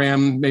 Barnett,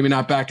 Graham, maybe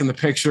not back in the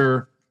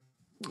picture.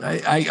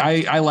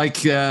 I like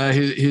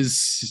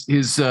his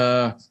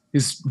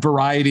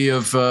variety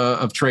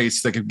of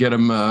traits that could get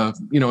him,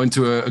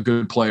 into a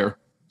good player.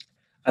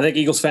 I think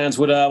Eagles fans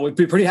would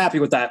be pretty happy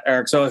with that,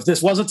 Eric. So if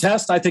this was a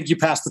test, I think you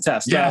passed the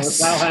test.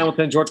 Yes. Kyle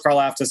Hamilton, George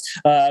Karlaftis,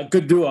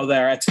 good duo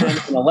there at 10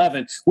 and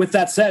 11. With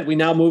that said, we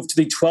now move to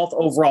the 12th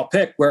overall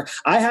pick, where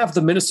I have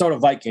the Minnesota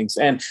Vikings.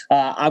 And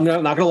I'm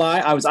not going to lie,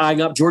 I was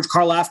eyeing up George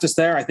Karlaftis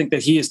there. I think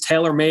that he is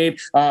tailor-made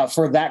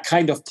for that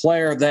kind of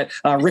player that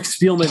Rick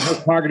Spielman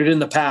has targeted in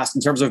the past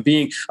in terms of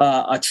being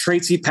a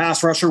traitsy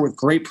pass rusher with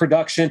great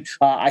production.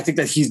 I think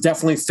that he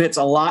definitely fits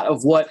a lot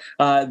of what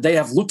they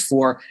have looked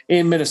for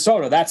in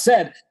Minnesota. That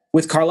said,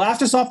 with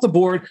Karlaftis off the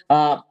board,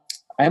 I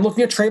am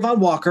looking at Trayvon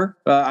Walker.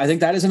 I think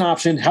that is an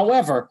option.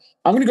 However,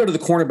 I'm going to go to the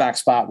cornerback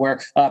spot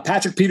where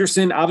Patrick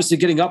Peterson, obviously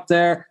getting up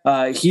there.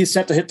 He is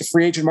set to hit the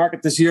free agent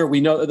market this year.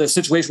 We know the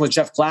situation with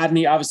Jeff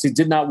Gladney obviously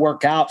did not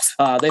work out.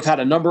 They've had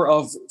a number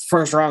of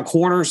first-round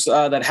corners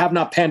that have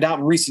not panned out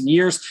in recent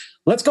years.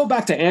 Let's go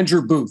back to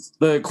Andrew Booth,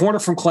 the corner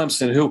from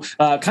Clemson, who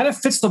kind of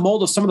fits the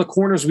mold of some of the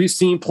corners we've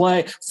seen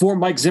play for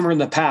Mike Zimmer in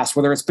the past,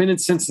 whether it's been in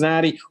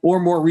Cincinnati or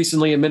more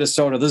recently in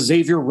Minnesota, the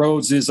Xavier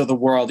Rhodeses of the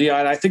world. Yeah,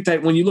 and I think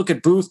that when you look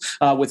at Booth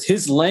with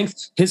his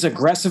length, his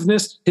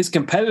aggressiveness, his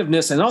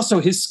competitiveness, and also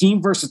his scheme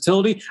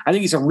versatility, I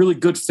think he's a really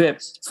good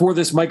fit for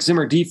this Mike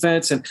Zimmer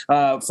defense and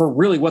for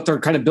really what they're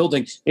kind of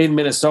building in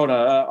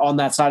Minnesota on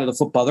that side of the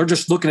football. They're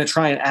just looking to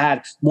try and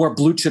add more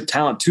blue chip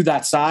talent to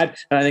that side,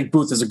 and I think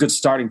Booth is a good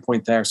starting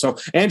point there. So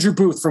Andrew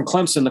Booth from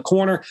Clemson, the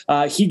corner,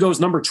 he goes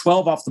number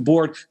 12 off the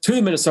board to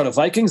the Minnesota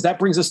Vikings. That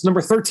brings us to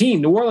number 13,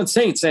 New Orleans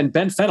Saints, and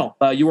Ben Fennell.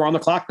 You are on the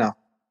clock now.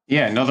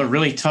 Yeah, another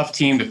really tough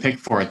team to pick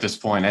for at this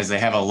point, as they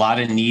have a lot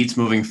of needs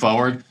moving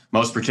forward,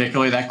 most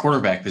particularly that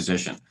quarterback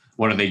position.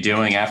 What are they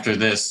doing after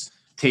this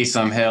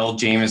Taysom Hill,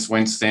 Jameis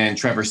Winston,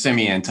 Trevor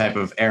Siemian type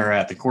of era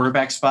at the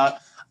quarterback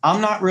spot? I'm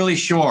not really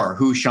sure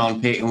who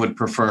Sean Payton would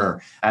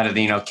prefer out of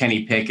the,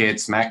 Kenny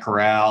Pickett's, Matt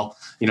Corral,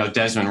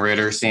 Desmond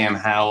Ridder, Sam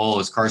Howell.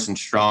 Is Carson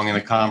Strong in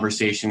the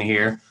conversation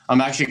here? I'm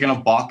actually going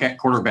to balk at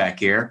quarterback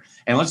here,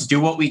 and let's do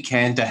what we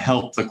can to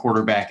help the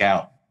quarterback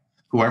out,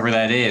 whoever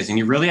that is. And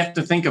you really have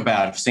to think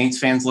about, if Saints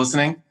fans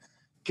listening,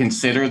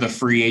 consider the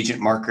free agent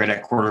market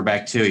at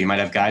quarterback too. You might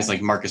have guys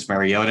like Marcus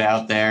Mariota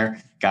out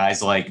there.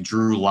 Guys like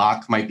Drew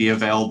Lock might be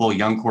available,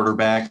 young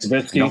quarterbacks.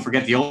 Don't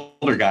forget the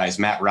older guys,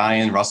 Matt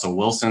Ryan, Russell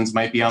Wilson's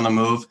might be on the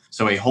move.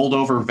 So a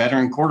holdover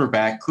veteran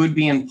quarterback could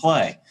be in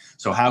play.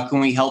 So how can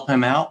we help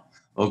him out?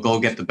 We'll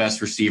go get the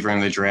best receiver in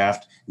the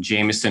draft,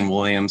 Jameson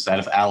Williams out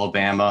of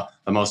Alabama,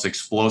 the most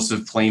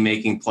explosive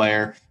playmaking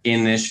player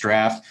in this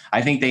draft.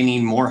 I think they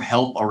need more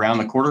help around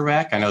the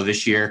quarterback. I know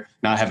this year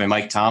not having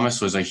Mike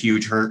Thomas was a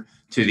huge hurt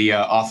to the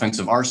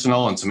offensive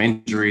arsenal and some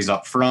injuries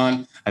up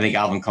front. I think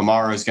Alvin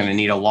Kamara is going to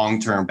need a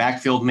long-term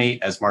backfield mate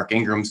as Mark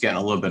Ingram's getting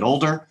a little bit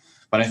older.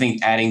 But I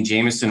think adding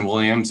Jameson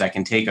Williams that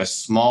can take a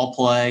small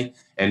play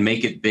and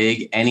make it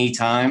big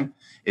anytime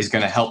is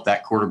going to help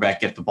that quarterback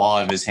get the ball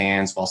out of his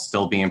hands while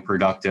still being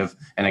productive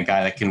and a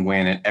guy that can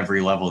win at every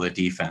level of the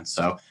defense.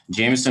 So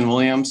Jameson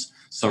Williams,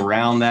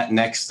 surround that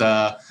next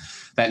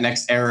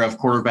era of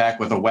quarterback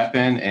with a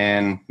weapon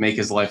and make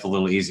his life a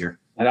little easier.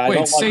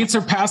 Wait, Saints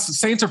are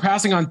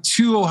passing on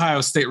 2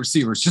 Ohio State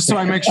receivers, just so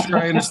I make sure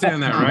I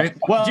understand that, right?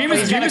 Well,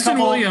 Jameson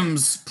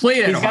Williams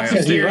played at Ohio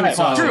State. Right.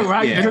 True,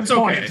 right? Yeah, Good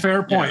point. okay.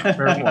 Fair point.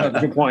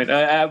 Good point.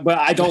 But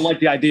I don't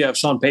like the idea of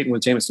Sean Payton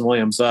with Jameson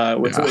Williams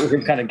with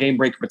his kind of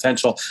game-breaker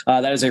potential.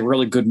 That is a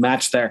really good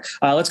match there.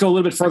 Let's go a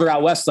little bit further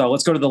out west, though.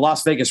 Let's go to the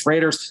Las Vegas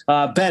Raiders.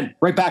 Ben,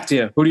 right back to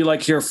you. Who do you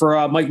like here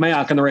for Mike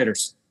Mayock and the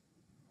Raiders?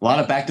 A lot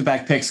of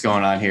back-to-back picks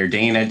going on here.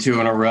 Dane had 2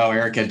 in a row.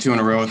 Eric had 2 in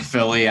a row with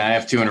Philly. I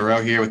have 2 in a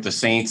row here with the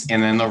Saints.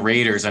 And then the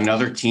Raiders,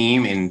 another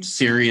team in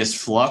serious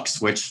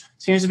flux, which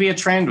seems to be a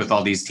trend with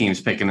all these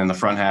teams picking in the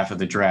front half of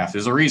the draft.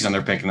 There's a reason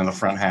they're picking in the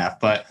front half.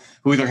 But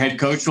who their head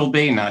coach will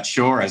be, not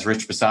sure, as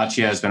Rich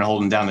Bisaccia has been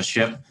holding down the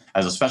ship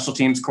as a special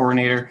teams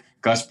coordinator.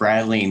 Gus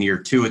Bradley in year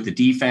 2 at the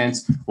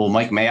defense. Will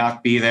Mike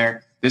Mayock be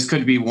there? This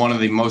could be one of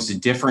the most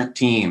different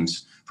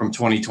teams from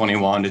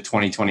 2021 to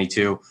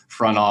 2022,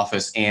 front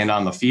office and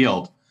on the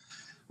field.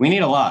 We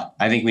need a lot.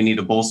 I think we need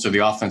to bolster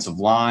the offensive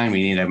line.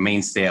 We need a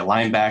mainstay at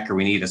linebacker.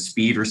 We need a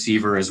speed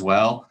receiver as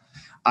well.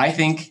 I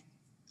think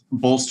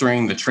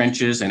bolstering the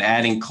trenches and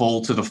adding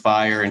coal to the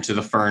fire and to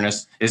the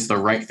furnace is the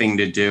right thing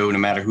to do, no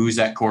matter who's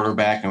at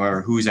quarterback, no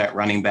matter who's at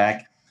running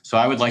back. So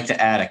I would like to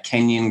add a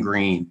Kenyon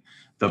Green,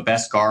 the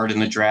best guard in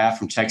the draft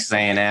from Texas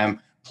A&M,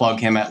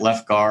 plug him at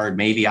left guard,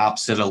 maybe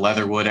opposite of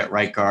Leatherwood at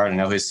right guard. I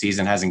know his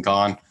season hasn't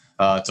gone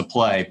to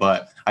play,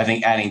 but I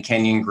think adding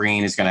Kenyon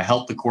Green is going to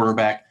help the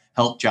quarterback,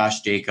 help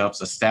Josh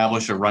Jacobs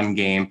establish a run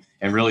game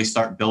and really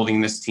start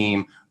building this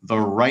team the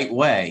right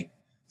way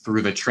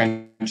through the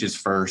trenches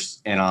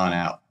first and on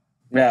out.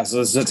 Yeah, so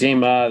this is a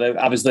team that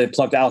obviously they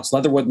plugged Alex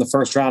Leatherwood in the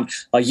first round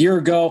a year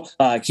ago.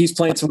 He's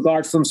playing some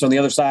guard for them. So on the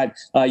other side,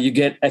 you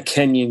get a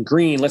Kenyon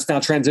Green. Let's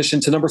now transition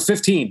to number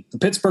 15. The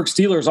Pittsburgh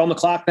Steelers on the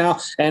clock now.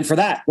 And for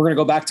that, we're going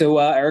to go back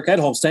to Eric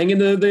Edholm, staying in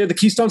the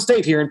Keystone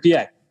State here in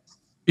PA.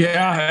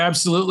 Yeah,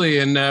 absolutely.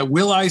 And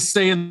will I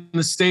stay in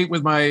the state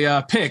with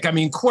my pick? I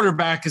mean,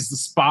 quarterback is the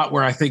spot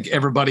where I think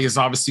everybody is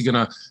obviously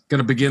going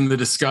to begin the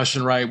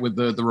discussion, right? With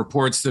the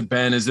reports that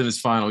Ben is in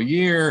his final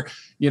year.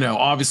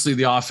 Obviously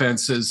the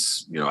offense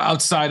is,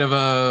 outside of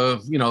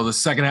the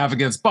second half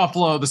against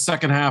Buffalo, the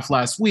second half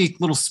last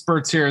week, little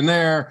spurts here and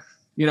there,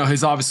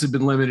 has obviously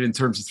been limited in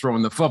terms of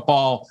throwing the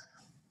football.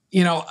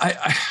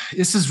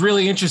 This is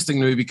really interesting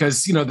to me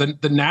because,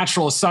 the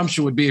natural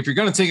assumption would be if you're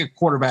going to take a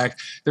quarterback,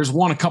 there's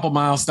one a couple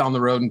miles down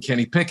the road in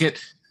Kenny Pickett.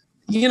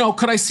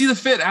 Could I see the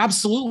fit?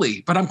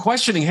 Absolutely. But I'm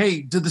questioning,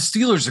 hey, do the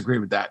Steelers agree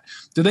with that?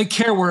 Do they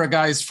care where a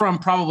guy is from?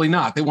 Probably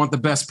not. They want the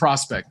best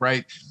prospect,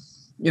 right?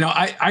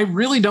 I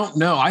really don't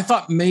know. I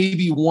thought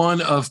maybe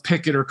one of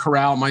Pickett or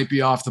Corral might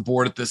be off the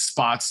board at this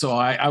spot. So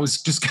I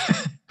was just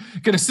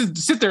going to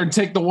sit there and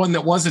take the one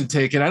that wasn't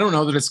taken. I don't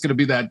know that it's going to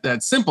be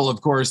that simple,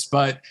 of course,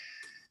 but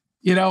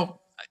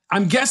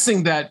I'm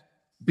guessing that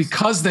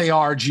because they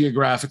are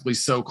geographically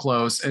so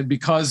close and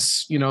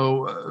because,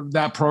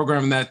 that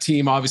program and that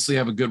team obviously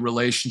have a good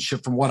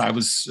relationship from what I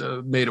was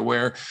made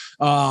aware,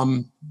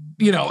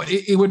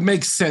 it would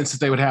make sense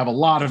that they would have a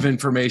lot of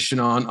information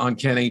on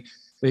Kenny.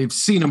 They've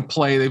seen him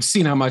play. They've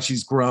seen how much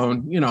he's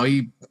grown.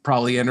 He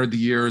probably entered the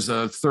year as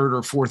a 3rd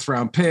or 4th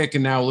round pick.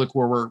 And now look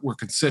where we're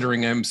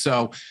considering him.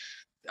 So,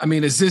 I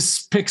mean, is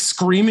this pick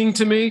screaming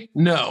to me?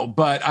 No,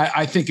 but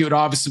I think it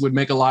would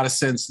make a lot of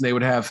sense, and they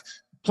would have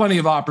plenty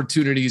of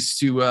opportunities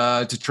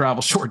to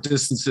travel short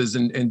distances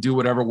and do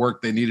whatever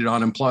work they needed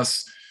on him.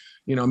 Plus,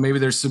 maybe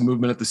there's some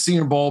movement at the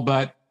Senior Bowl,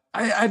 but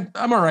I'm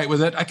all right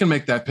with it. I can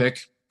make that pick.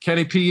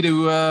 Kenny P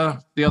to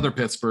the other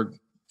Pittsburgh.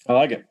 I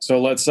like it.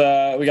 So let's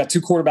we got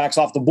 2 quarterbacks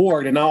off the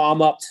board, and now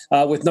I'm up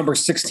with number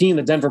 16,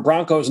 the Denver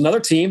Broncos, another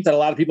team that a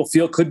lot of people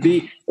feel could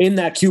be in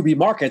that QB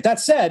market. That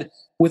said,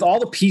 with all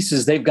the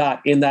pieces they've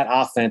got in that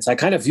offense, I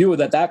kind of view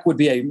that would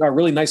be a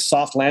really nice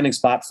soft landing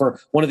spot for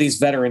one of these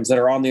veterans that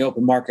are on the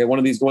open market. One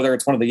of these, whether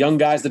it's one of the young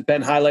guys that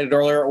Ben highlighted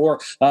earlier or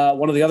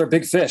one of the other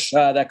big fish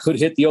that could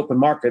hit the open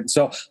market.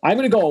 So I'm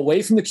going to go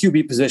away from the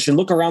QB position,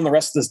 look around the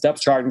rest of this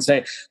depth chart and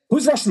say,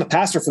 who's rushing the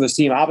passer for this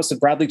team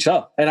opposite Bradley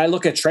Chubb? And I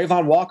look at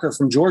Trayvon Walker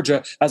from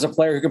Georgia as a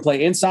player who can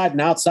play inside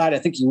and outside. I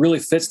think he really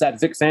fits that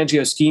Vic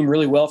Fangio scheme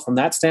really well from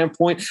that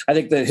standpoint. I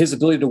think that his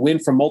ability to win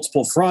from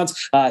multiple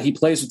fronts, he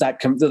plays with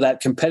that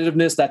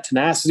competitiveness, that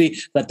tenacity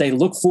that they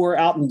look for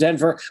out in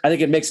Denver. I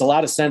think it makes a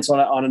lot of sense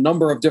on a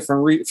number of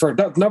different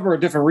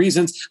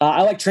reasons.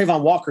 I like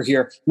Trayvon Walker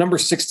here, number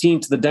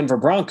 16 to the Denver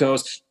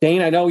Broncos.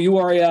 Dane, I know you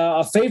are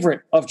a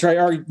favorite of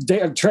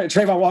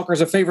Trayvon Walker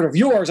is a favorite of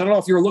yours. I don't know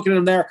if you were looking at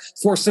him there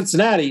for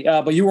Cincinnati,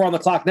 but you were on the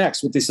clock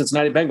next with the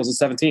Cincinnati Bengals at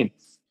 17.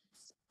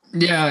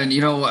 Yeah, and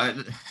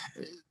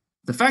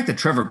the fact that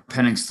Trevor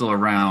Penning's still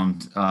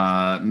around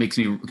makes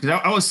me, because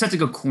I was set to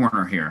go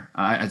corner here.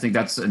 I think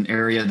that's an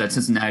area that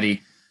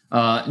Cincinnati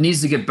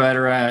needs to get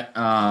better at.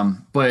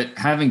 But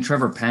having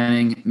Trevor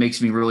Penning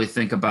makes me really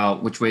think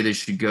about which way they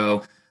should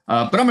go.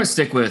 But I'm going to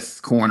stick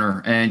with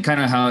corner and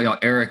kind of how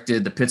Eric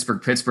did the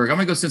Pittsburgh. I'm going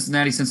to go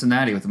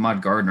Cincinnati with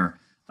Ahmad Gardner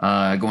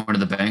going to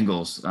the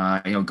Bengals.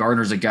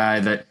 Gardner's a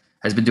guy that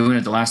has been doing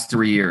it the last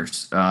 3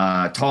 years.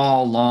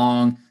 Tall,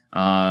 long.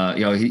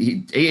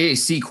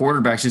 AAC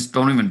quarterbacks just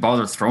don't even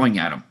bother throwing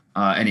at him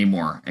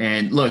anymore.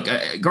 And look,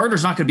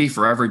 Gardner's not going to be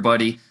for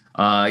everybody.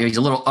 He's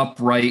a little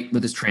upright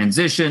with his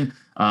transition.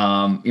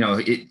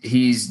 He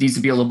needs to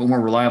be a little bit more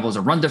reliable as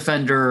a run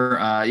defender.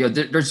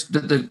 There's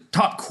the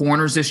top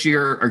corners this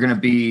year are going to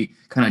be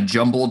kind of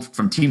jumbled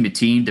from team to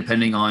team,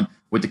 depending on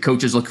what the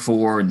coaches look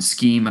for and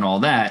scheme and all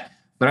that.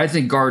 But I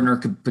think Gardner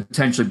could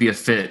potentially be a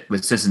fit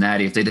with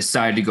Cincinnati if they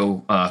decide to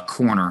go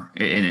corner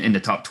in the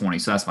top 20.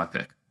 So that's my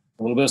pick.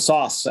 A little bit of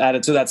sauce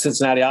added to that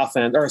Cincinnati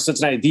offense or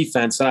Cincinnati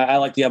defense. And I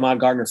like the Ahmad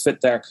Gardner fit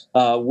there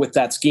with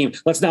that scheme.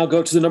 Let's now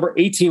go to the number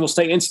 18. We'll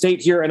stay in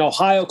state here in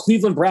Ohio.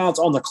 Cleveland Browns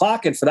on the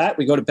clock. And for that,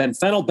 we go to Ben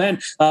Fennell.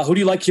 Ben, who do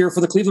you like here for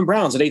the Cleveland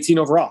Browns at 18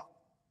 overall?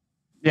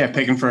 Yeah,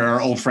 picking for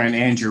our old friend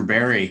Andrew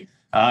Berry.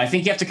 I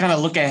think you have to kind of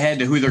look ahead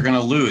to who they're going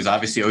to lose.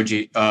 Obviously,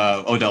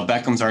 Odell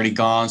Beckham's already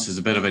gone, so there's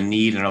a bit of a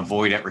need and a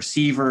void at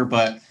receiver.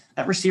 But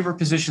that receiver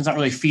position's not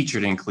really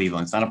featured in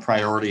Cleveland. It's not a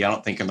priority, I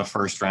don't think, in the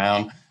first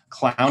round.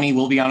 Clowney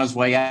will be on his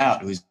way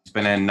out, who's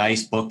been a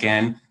nice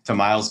bookend to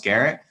Myles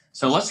Garrett.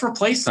 So let's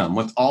replace them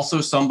with also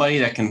somebody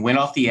that can win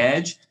off the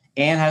edge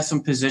and has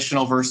some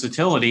positional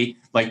versatility,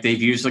 like they've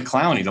used the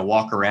Clowney to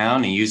walk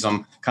around and use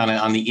them kind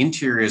of on the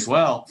interior as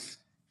well.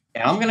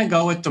 And I'm going to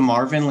go with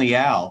DeMarvin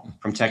Leal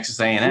from Texas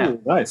A&M,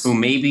 nice. Who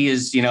maybe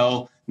is,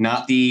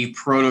 not the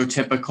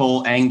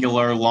prototypical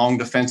angular long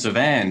defensive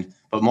end,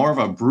 but more of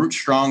a brute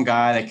strong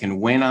guy that can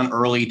win on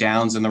early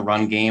downs in the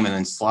run game and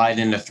then slide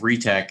into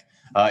 3-tech.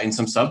 In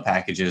some sub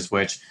packages,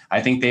 which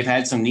I think they've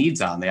had some needs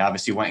on. They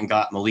obviously went and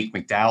got Malik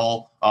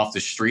McDowell off the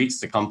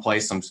streets to come play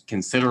some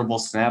considerable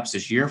snaps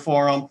this year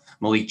for them.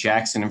 Malik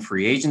Jackson in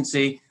free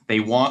agency. They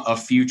want a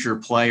future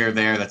player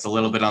there that's a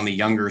little bit on the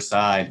younger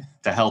side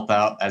to help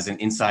out as an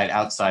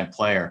inside-outside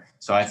player.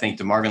 So I think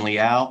DeMarvin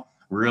Leal,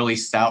 really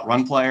stout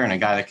run player and a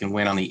guy that can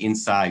win on the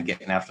inside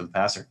getting after the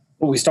passer.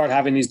 we start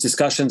having these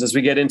discussions as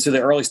we get into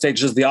the early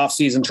stages of the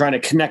offseason, trying to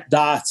connect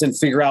dots and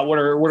figure out what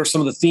are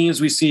some of the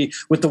themes we see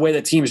with the way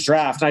that teams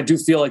draft. And I do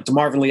feel like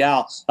DeMarvin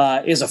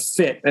Leal is a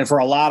fit, and for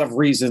a lot of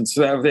reasons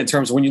in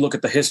terms of when you look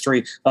at the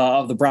history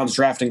of the Browns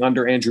drafting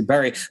under Andrew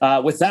Berry.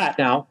 With that,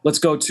 now let's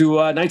go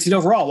to 19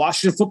 overall,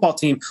 Washington football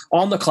team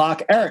on the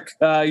clock. Eric,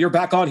 you're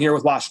back on here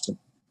with Washington.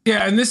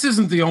 Yeah, and this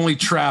isn't the only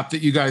trap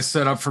that you guys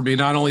set up for me.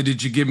 Not only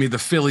did you give me the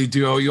Philly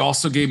duo, you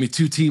also gave me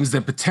two teams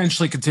that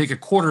potentially could take a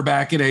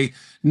quarterback in a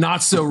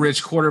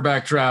not-so-rich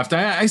quarterback draft.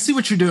 I see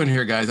what you're doing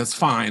here, guys. That's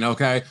fine,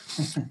 okay?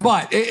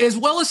 But as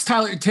well as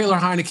Taylor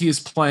Heineke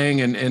is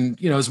playing,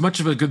 and as much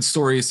of a good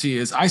story as he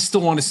is, I still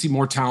want to see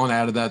more talent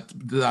out of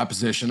that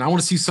position. I want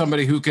to see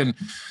somebody who can,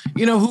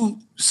 who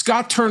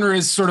Scott Turner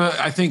is sort of,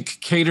 I think,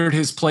 catered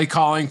his play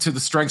calling to the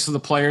strengths of the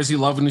players. You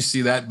love when you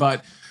see that,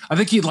 but I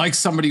think he'd like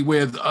somebody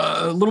with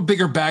a little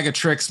bigger bag of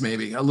tricks,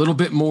 maybe a little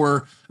bit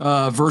more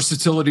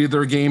versatility of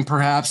their game,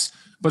 perhaps,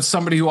 but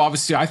somebody who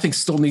obviously I think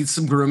still needs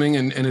some grooming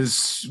and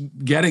is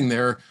getting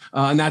there.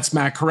 And that's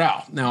Matt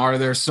Corral. Now, are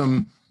there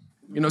some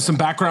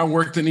background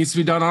work that needs to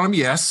be done on him?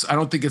 Yes. I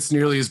don't think it's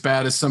nearly as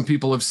bad as some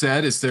people have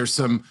said. Is there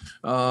some,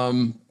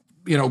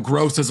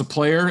 growth as a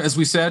player, as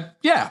we said?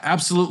 Yeah,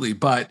 absolutely.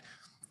 But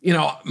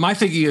my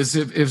thinking is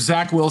if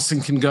Zach Wilson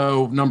can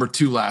go number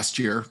 2 last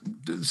year,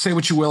 say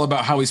what you will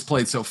about how he's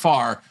played so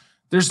far,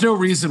 there's no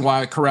reason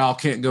why Corral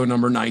can't go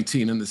number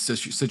 19 in this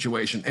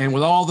situation. And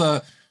with all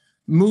the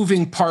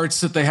moving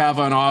parts that they have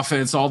on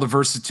offense, all the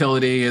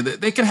versatility,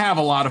 they can have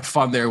a lot of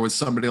fun there with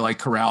somebody like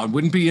Corral. It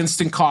wouldn't be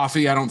instant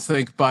coffee, I don't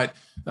think, but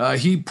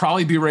he'd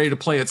probably be ready to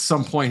play at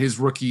some point his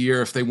rookie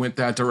year if they went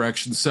that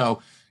direction.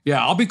 So,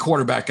 yeah, I'll be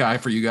quarterback guy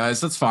for you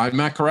guys. That's fine.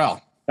 Matt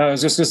Corral. I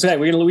was just going to say,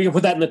 we can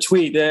put that in the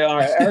tweet.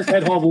 Eric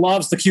Edholm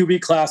loves the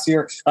QB class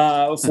here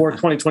for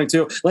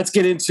 2022. Let's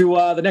get into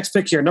the next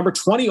pick here. Number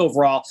 20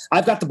 overall,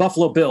 I've got the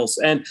Buffalo Bills.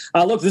 And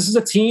look, this is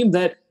a team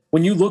that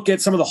when you look at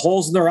some of the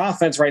holes in their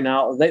offense right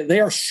now, they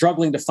are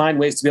struggling to find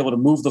ways to be able to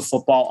move the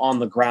football on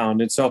the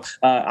ground. And so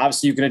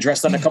obviously you can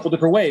address that in a couple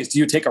different ways. Do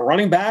you take a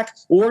running back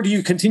or do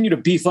you continue to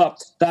beef up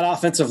that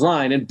offensive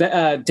line? And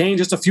Dane,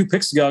 just a few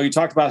picks ago, you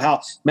talked about how,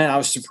 man, I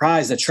was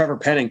surprised that Trevor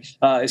Penning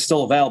is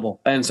still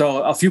available. And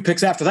so a few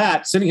picks after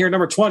that, sitting here at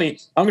number 20,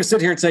 I'm going to sit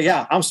here and say,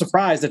 yeah, I'm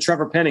surprised that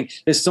Trevor Penning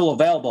is still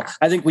available.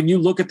 I think when you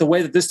look at the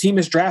way that this team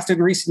is drafted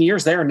in recent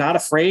years, they are not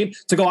afraid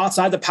to go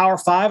outside the Power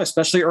 5,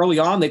 especially early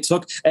on. They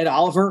took Ed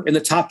Oliver in the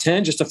top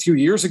 10 just a few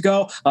years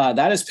ago. That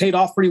has paid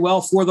off pretty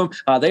well for them.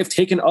 They've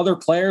taken other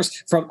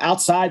players from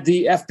outside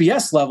the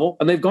FBS level,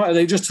 and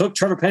they just took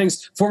Trevor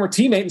Penning's former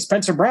teammate and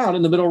Spencer Brown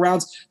in the middle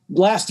rounds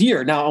last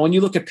year. Now, when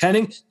you look at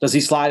Penning, does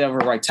he slide over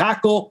right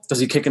tackle? Does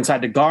he kick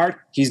inside the guard?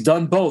 He's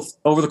done both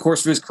over the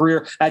course of his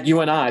career at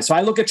UNI. So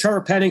I look at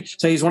Trevor Penning,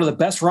 say he's one of the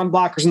best run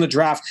blockers in the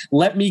draft.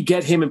 Let me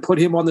get him and put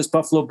him on this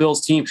Buffalo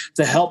Bills team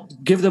to help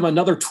give them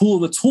another tool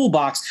in the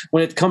toolbox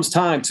when it comes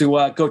time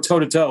to go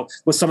toe-to-toe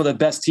with some of the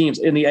best teams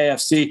in the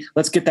AFC.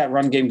 Let's get that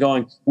run game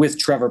going with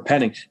Trevor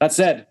Penning. That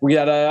said, we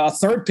got a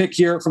third pick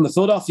here from the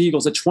Philadelphia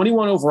Eagles at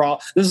 21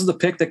 overall. This is the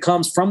pick that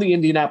comes from the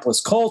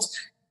Indianapolis Colts.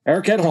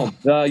 Eric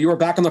Edholm, you are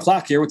back on the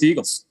clock here with the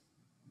Eagles.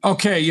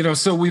 Okay,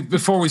 so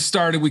before we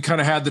started, we kind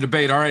of had the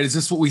debate. All right, is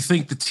this what we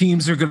think the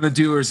teams are going to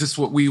do, or is this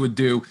what we would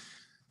do?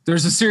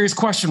 There's a serious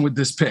question with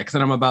this pick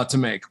that I'm about to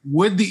make.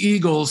 Would the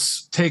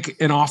Eagles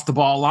take an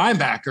off-the-ball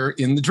linebacker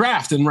in the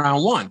draft in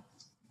round 1?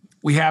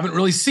 We haven't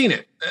really seen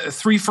it.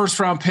 3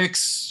 first-round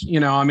picks,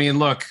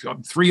 look,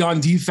 3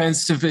 on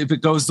defense if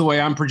it goes the way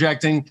I'm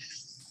projecting.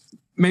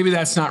 Maybe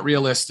that's not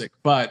realistic,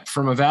 but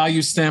from a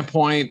value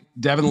standpoint,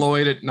 Devin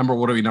Lloyd at number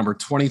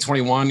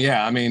 2021?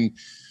 Yeah,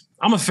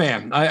 I'm a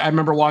fan. I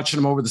remember watching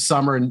him over the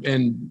summer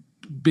and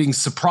being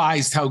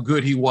surprised how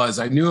good he was.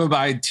 I knew him.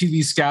 I had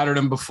TV scouted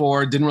him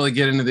before, didn't really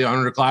get into the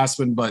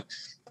underclassmen, but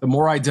the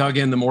more I dug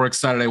in, the more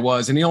excited I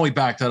was. And he only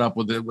backed that up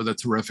with a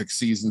terrific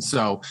season.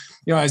 So,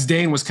 as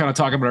Dane was kind of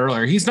talking about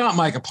earlier, he's not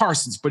Micah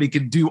Parsons, but he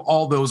could do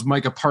all those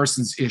Micah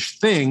Parsons-ish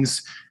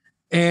things.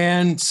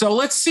 And so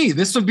let's see.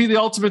 This would be the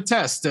ultimate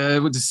test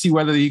to see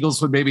whether the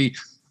Eagles would maybe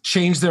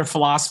change their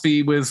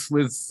philosophy with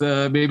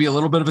maybe a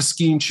little bit of a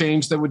scheme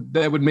change that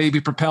would maybe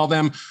propel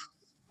them,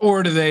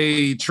 or do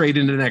they trade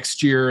into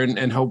next year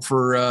and hope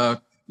for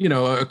a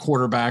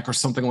quarterback or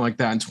something like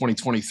that in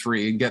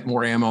 2023 and get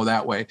more ammo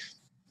that way?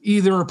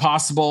 Either are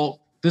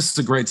possible. This is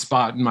a great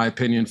spot, in my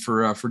opinion,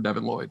 for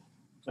Devin Lloyd.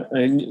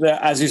 And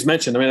as you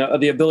mentioned,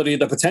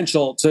 the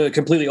potential to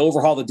completely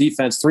overhaul the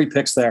defense, 3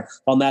 picks there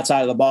on that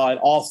side of the ball at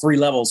all 3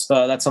 levels.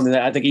 That's something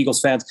that I think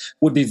Eagles fans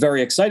would be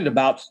very excited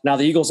about. Now,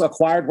 the Eagles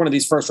acquired one of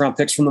these first-round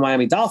picks from the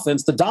Miami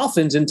Dolphins. The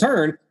Dolphins, in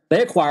turn,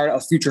 they acquired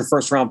a future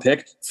first-round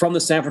pick from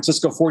the San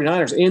Francisco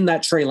 49ers in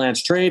that Trey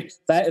Lance trade.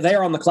 They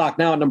are on the clock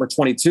now at number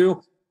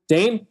 22.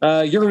 Dane,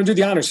 you're going to do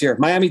the honors here.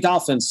 Miami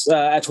Dolphins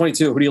at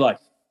 22. Who do you like?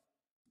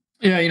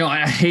 Yeah,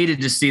 I hated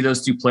to see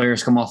those 2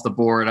 players come off the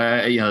board.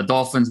 The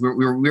Dolphins, we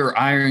were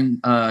eyeing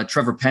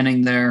Trevor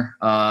Penning there.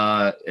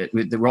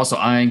 We're also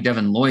eyeing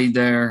Devin Lloyd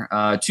there.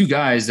 2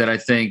 guys that I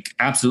think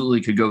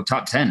absolutely could go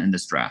top 10 in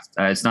this draft.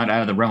 It's not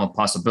out of the realm of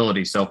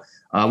possibility. So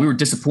We were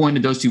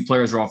disappointed those two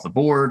players are off the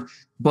board,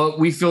 but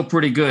we feel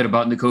pretty good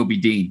about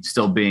Nakobe Dean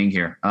still being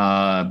here.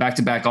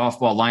 Back-to-back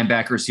off-ball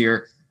linebackers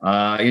here.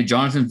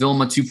 Jonathan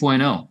Vilma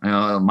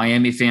 2.0.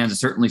 Miami fans are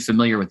certainly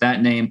familiar with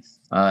that name.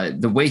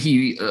 The way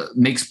he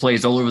makes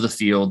plays all over the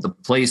field, the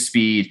play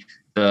speed,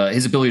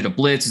 his ability to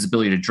blitz, his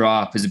ability to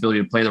drop, his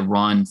ability to play the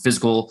run,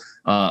 physical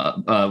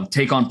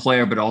take on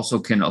player, but also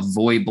can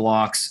avoid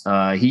blocks.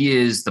 He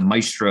is the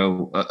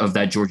maestro of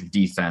that Georgia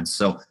defense.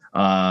 So,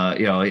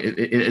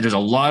 there's a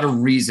lot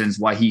of reasons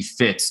why he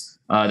fits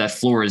that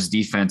Flores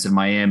defense in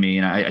Miami.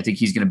 And I think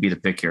he's going to be the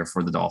pick here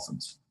for the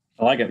Dolphins.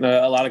 I like it.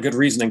 A lot of good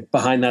reasoning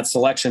behind that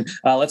selection.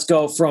 Let's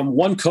go from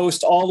one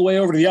coast all the way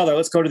over to the other.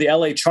 Let's go to the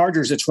LA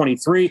Chargers at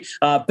 23.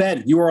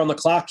 Ben, you are on the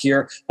clock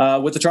here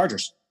with the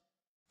Chargers.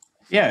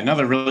 Yeah,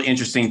 another really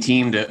interesting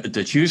team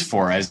to choose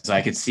for, as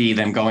I could see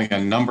them going a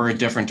number of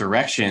different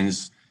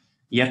directions,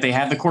 yet they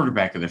have the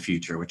quarterback of the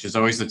future, which is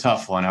always the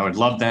tough one. I would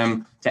love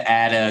them to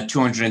add a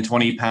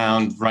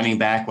 220-pound running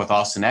back with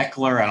Austin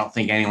Eckler. I don't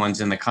think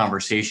anyone's in the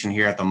conversation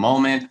here at the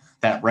moment.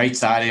 That right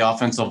side of the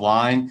offensive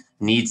line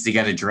needs to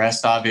get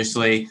addressed,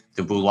 obviously.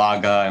 The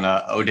Bulaga and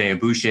Ode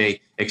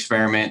Abuche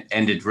experiment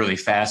ended really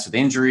fast with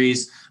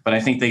injuries, but I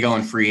think they go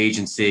in free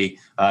agency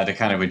to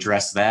kind of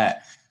address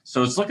that.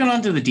 So it's looking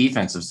onto the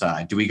defensive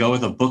side. Do we go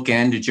with a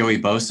bookend to Joey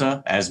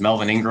Bosa as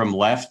Melvin Ingram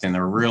left and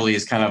there really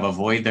is kind of a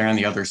void there on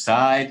the other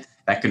side?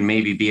 That could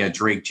maybe be a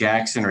Drake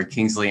Jackson or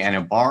Kingsley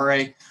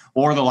Anibare,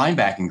 or the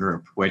linebacking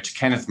group, which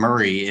Kenneth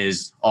Murray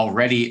is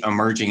already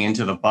emerging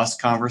into the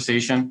bust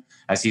conversation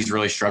as he's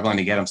really struggling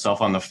to get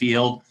himself on the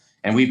field.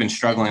 And we've been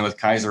struggling with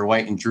Kaiser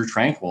White and Drew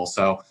Tranquill.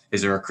 So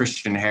is there a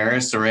Christian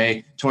Harris or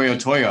a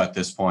Toyo at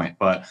this point?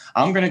 But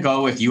I'm going to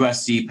go with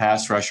USC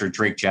pass rusher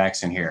Drake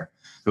Jackson here,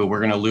 who we're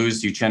going to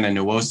lose Uchenna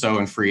Nwosu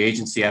in free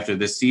agency after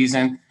this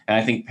season. And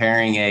I think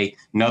pairing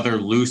another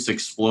loose,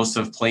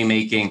 explosive,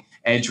 playmaking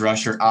edge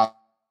rusher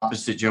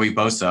opposite Joey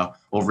Bosa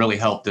will really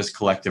help this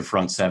collective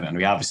front seven.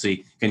 We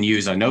obviously can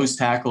use a nose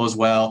tackle as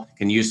well,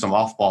 can use some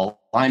off-ball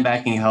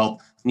linebacking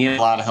help, need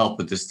a lot of help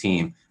with this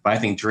team. But I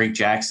think Drake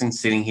Jackson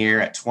sitting here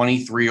at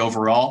 23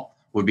 overall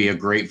would be a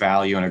great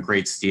value and a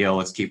great steal.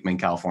 Let's keep him in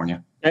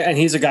California. And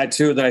he's a guy,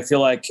 too, that I feel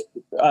like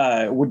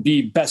would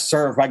be best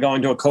served by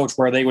going to a coach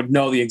where they would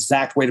know the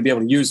exact way to be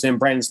able to use him.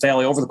 Brandon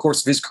Staley, over the course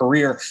of his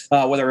career,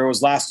 whether it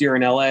was last year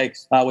in L.A.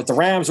 With the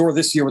Rams or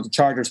this year with the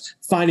Chargers,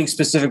 finding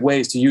specific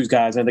ways to use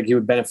guys. I think he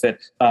would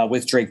benefit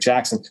with Drake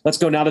Jackson. Let's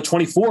go now to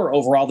 24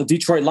 overall, the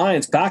Detroit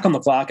Lions back on the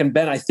clock. And,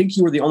 Ben, I think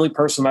you were the only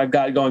person I've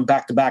got going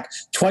back-to-back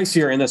twice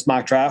here in this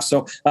mock draft.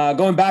 So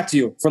going back to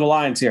you for the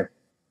Lions here.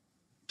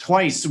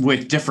 Twice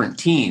with different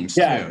teams.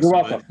 Yeah, too. you're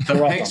welcome.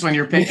 The picks when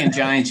you're picking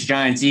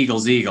Giants,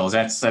 Eagles.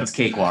 That's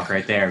cakewalk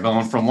right there.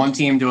 Going from one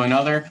team to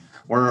another,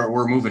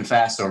 we're moving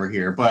fast over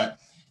here. But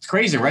it's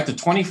crazy. We're at the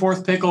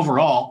 24th pick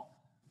overall.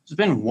 There's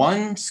been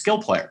one skill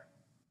player,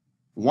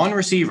 one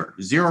receiver,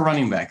 0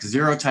 running backs,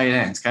 0 tight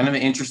ends. Kind of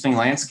an interesting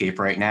landscape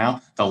right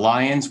now. The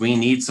Lions, we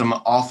need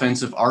some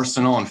offensive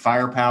arsenal and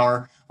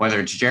firepower, whether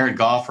it's Jared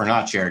Goff or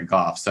not Jared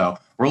Goff. So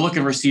we're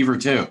looking receiver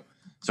too.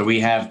 So we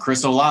have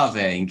Chris Olave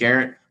and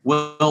Garrett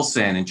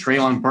Wilson and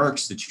Treylon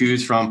Burks to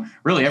choose from,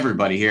 really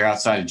everybody here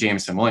outside of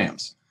Jameson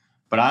Williams.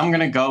 But I'm going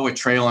to go with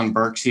Treylon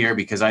Burks here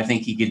because I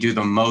think he could do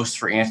the most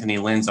for Anthony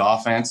Lynn's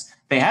offense.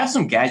 They have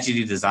some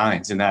gadgety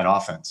designs in that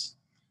offense.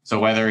 So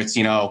whether it's,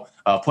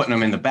 putting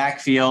them in the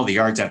backfield, the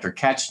yards after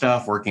catch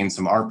stuff, working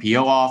some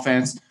RPO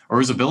offense, or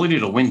his ability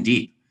to win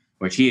deep,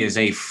 which he is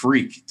a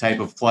freak type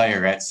of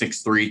player at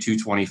 6'3",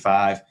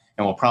 225,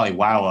 and will probably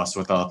wow us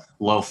with a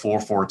low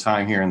 4.4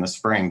 time here in the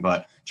spring.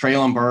 But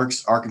Treylon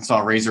Burks,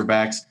 Arkansas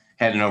Razorbacks,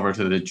 heading over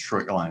to the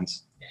Detroit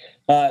Lions.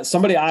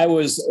 Somebody I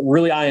was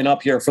really eyeing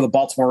up here for the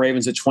Baltimore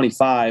Ravens at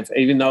 25,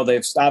 even though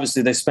they've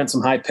spent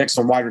some high picks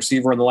on wide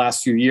receiver in the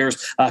last few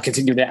years,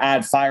 continuing to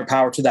add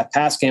firepower to that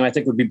pass game, I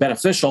think would be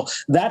beneficial.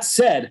 That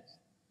said,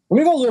 I'm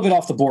going to go a little bit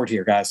off the board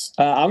here, guys.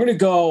 I'm going to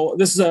go,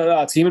 this is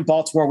a team in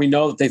Baltimore. We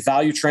know that they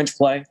value trench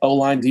play,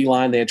 O-line,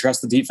 D-line. They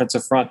addressed the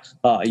defensive front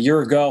a year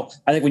ago.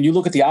 I think when you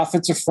look at the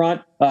offensive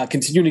front,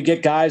 continuing to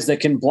get guys that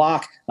can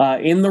block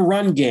in the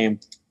run game,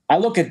 I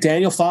look at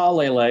Daniel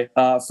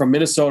Faalele from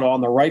Minnesota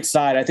on the right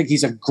side. I think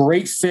he's a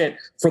great fit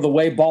for the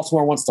way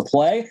Baltimore wants to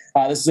play.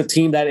 This is a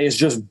team that is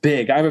just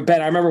big. I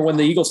remember when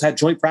the Eagles had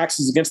joint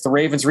practices against the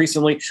Ravens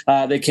recently.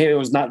 They came. It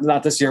was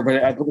not this year, but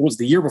it was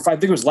the year before. I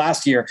think it was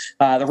last year.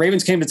 The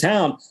Ravens came to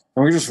town.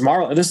 And we're just from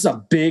Marlin. This is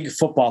a big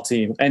football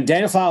team. And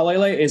Daniel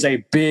Faalele is a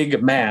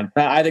big man.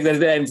 I think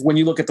that when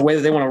you look at the way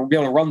that they want to be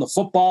able to run the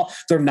football,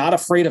 they're not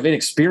afraid of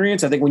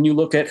inexperience. I think when you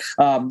look at,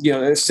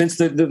 since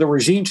the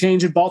regime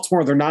change in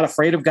Baltimore, they're not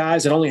afraid of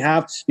guys that only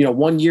have,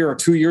 1 year or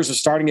 2 years of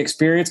starting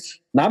experience.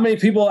 Not many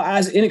people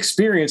as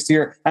inexperienced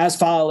here as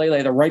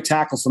Faalele, the right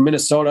tackle from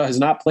Minnesota,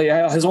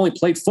 has only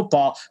played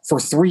football for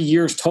 3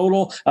 years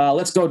total.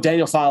 Let's go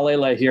Daniel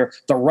Faalele here,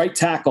 the right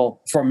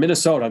tackle from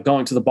Minnesota,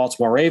 going to the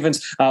Baltimore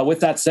Ravens. With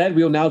that said,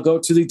 we will now go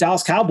to the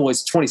Dallas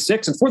Cowboys,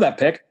 26, and for that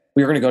pick,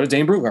 we are going to go to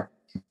Dane Brugler.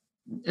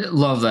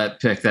 Love that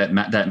pick, that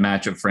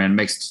matchup, Fran.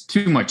 Makes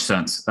too much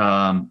sense.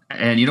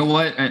 And you know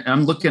what?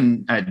 I'm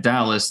looking at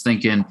Dallas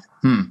thinking,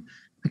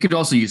 I could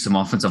also use some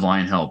offensive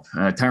line help.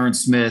 Tyron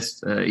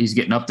Smith, he's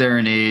getting up there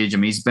in age. I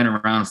mean, he's been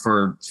around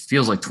for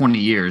feels like 20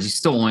 years. He's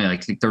still only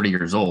like 30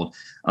 years old.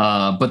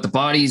 But the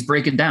body's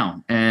breaking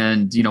down.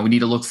 And, we need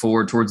to look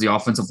forward towards the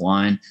offensive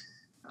line.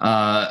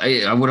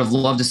 I would have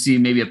loved to see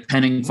maybe a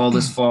Penning fall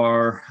this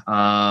far,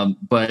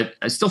 but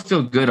I still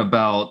feel good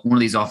about one of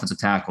these offensive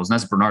tackles, and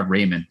that's Bernhard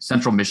Raimann,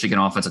 Central Michigan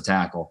offensive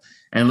tackle.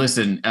 And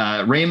listen,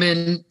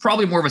 Raimann,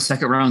 probably more of a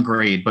second-round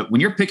grade, but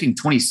when you're picking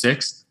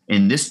 26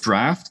 in this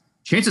draft,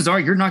 chances are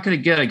you're not going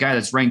to get a guy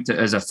that's ranked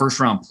as a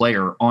first-round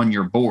player on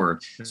your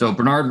board. So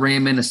Bernhard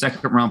Raimann, a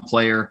second-round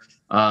player,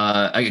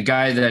 a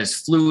guy that is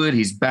fluid,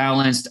 he's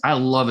balanced. I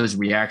love his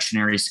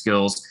reactionary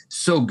skills.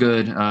 So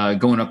good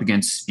going up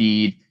against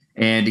speed.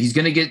 And he's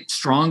going to get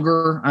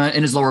stronger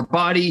in his lower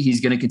body.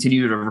 He's going to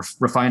continue to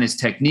refine his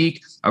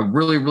technique. A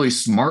really, really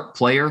smart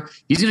player.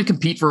 He's going to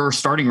compete for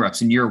starting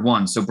reps in year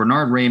one. So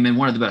Bernhard Raimann,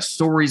 one of the best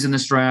stories in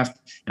this draft,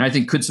 and I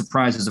think could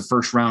surprise as a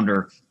first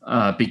rounder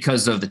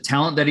because of the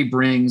talent that he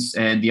brings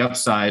and the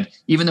upside.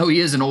 Even though he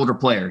is an older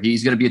player,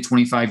 he's going to be a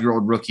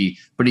 25-year-old rookie,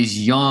 but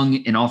he's young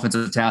in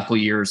offensive tackle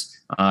years.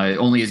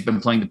 Only has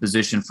been playing the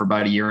position for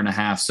about a year and a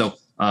half. So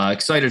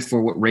excited for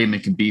what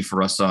Raimann can be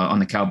for us on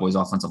the Cowboys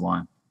offensive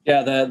line.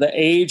 Yeah, the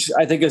age,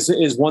 I think,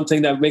 is one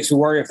thing that makes me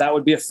worry if that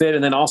would be a fit.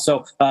 And then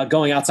also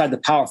going outside the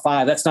Power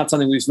Five, that's not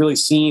something we've really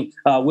seen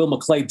Will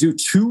McClay do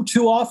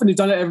too often. He's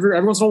done it every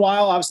once in a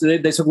while. Obviously,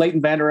 they took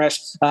Leighton Vander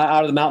Esch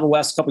out of the Mountain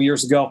West a couple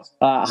years ago,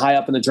 high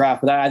up in the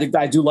draft. But I think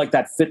I do like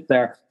that fit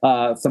there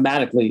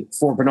thematically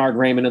for Bernhard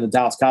Raimann and the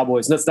Dallas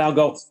Cowboys. Let's now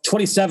go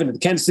 27 to the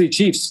Kansas City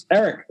Chiefs.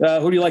 Eric,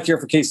 who do you like here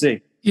for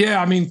KC?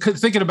 Yeah, I mean,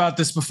 thinking about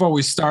this before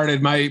we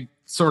started, my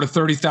sort of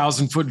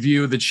 30,000 foot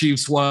view of the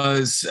Chiefs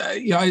was,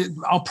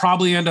 I'll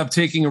probably end up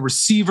taking a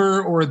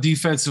receiver or a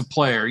defensive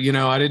player.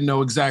 I didn't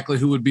know exactly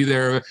who would be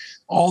there.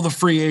 All the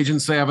free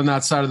agents they have on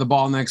that side of the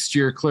ball next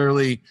year,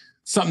 clearly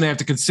something they have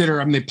to consider.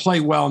 I mean, they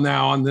play well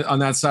now on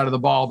that side of the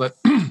ball, but,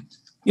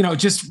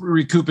 just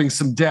recouping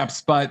some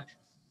depth. But,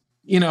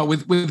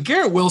 with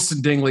Garrett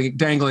Wilson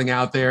dangling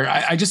out there,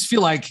 I just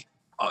feel like,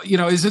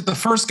 is it the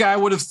first guy I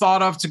would have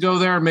thought of to go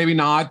there? Maybe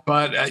not,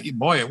 but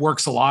boy, it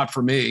works a lot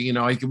for me. He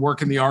can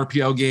work in the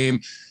RPO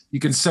game. You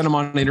can send him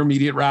on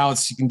intermediate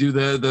routes. You can do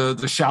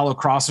the shallow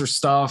crosser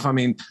stuff. I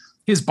mean,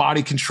 his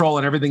body control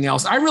and everything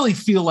else. I really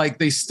feel like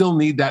they still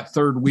need that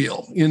third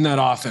wheel in that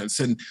offense.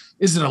 And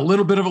is it a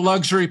little bit of a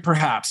luxury?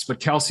 Perhaps, but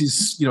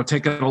Kelsey's,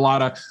 taken a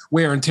lot of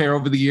wear and tear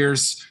over the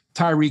years.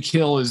 Tyreek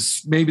Hill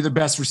is maybe the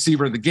best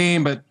receiver of the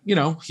game, but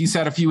he's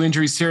had a few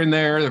injuries here and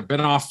there. There've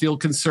been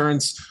off-field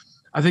concerns.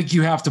 I think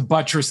you have to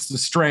buttress the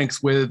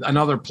strength with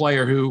another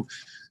player who,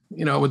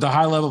 with the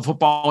high level of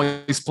football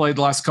he's played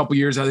the last couple of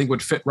years, I think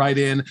would fit right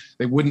in.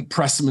 They wouldn't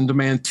press him and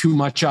demand too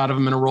much out of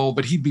him in a role,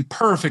 but he'd be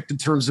perfect in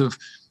terms of,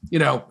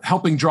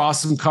 helping draw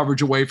some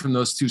coverage away from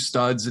those two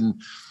studs. And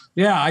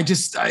yeah,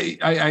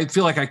 I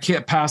feel like I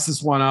can't pass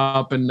this one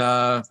up, and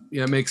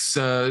it makes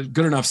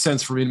good enough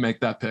sense for me to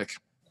make that pick.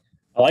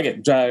 I like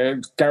it.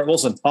 Garrett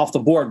Wilson off the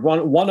board.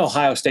 One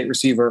Ohio State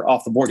receiver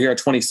off the board here at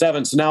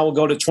 27. So now we'll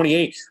go to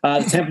 28,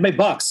 the Tampa Bay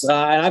Bucks. And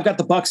I've got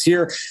the Bucks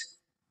here.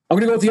 I'm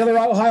going to go with the other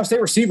Ohio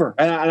State receiver.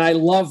 And I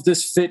love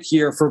this fit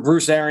here for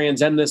Bruce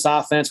Arians and this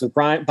offense with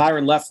Byron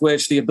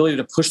Leftwich, the ability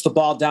to push the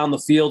ball down the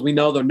field. We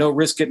know they're no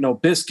risk it, no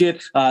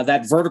biscuit.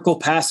 That vertical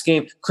pass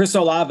game. Chris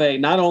Olave,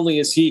 not only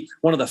is he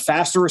one of the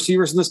faster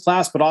receivers in this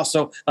class, but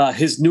also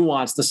his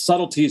nuance, the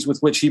subtleties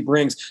with which he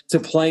brings to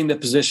playing the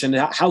position,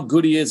 how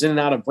good he is in and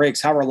out of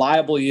breaks, how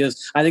reliable he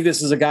is. I think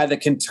this is a guy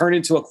that can turn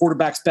into a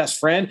quarterback's best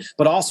friend,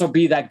 but also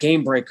be that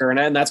game breaker.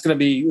 And that's going to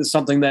be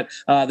something that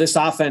this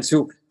offense,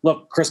 who,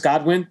 look, Chris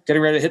Godwin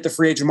getting ready to hit the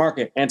free agent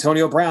market.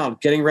 Antonio Brown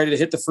getting ready to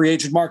hit the free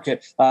agent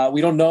market.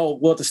 We don't know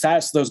what the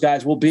status of those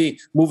guys will be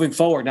moving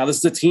forward. Now, this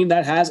is a team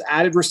that has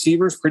added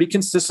receivers pretty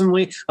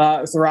consistently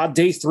throughout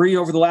day three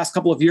over the last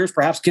couple of years,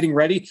 perhaps getting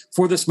ready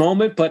for this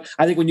moment. But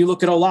I think when you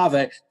look at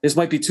Olave, this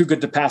might be too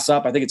good to pass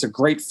up. I think it's a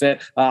great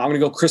fit. I'm going to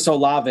go Chris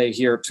Olave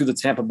here to the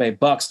Tampa Bay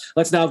Bucks.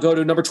 Let's now go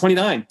to number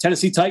 29,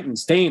 Tennessee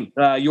Titans. Dane,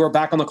 you are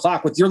back on the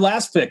clock with your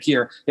last pick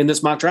here in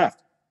this mock draft.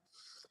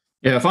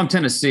 Yeah, if I'm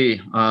Tennessee,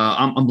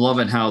 I'm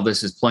loving how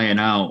this is playing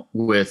out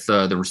with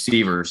the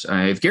receivers.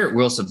 If Garrett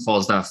Wilson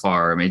falls that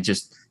far,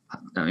 just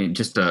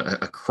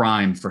a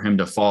crime for him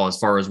to fall as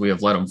far as we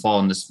have let him fall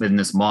in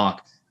this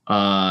mock.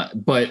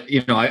 But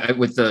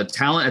with the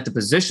talent at the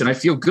position, I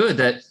feel good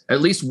that at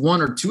least one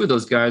or two of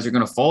those guys are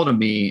going to fall to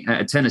me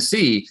at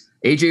Tennessee.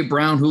 AJ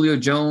Brown, Julio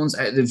Jones,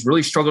 they've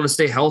really struggled to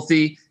stay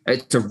healthy.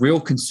 It's a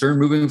real concern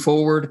moving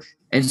forward.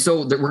 And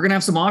so we're going to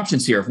have some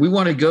options here. If we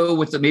want to go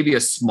with maybe a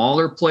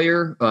smaller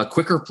player, a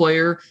quicker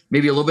player,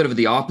 maybe a little bit of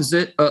the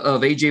opposite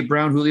of A.J.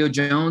 Brown, Julio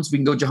Jones, we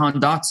can go Jahan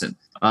Dotson.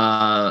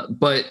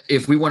 But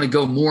if we want to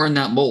go more in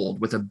that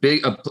mold with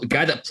a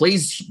guy that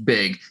plays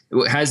big,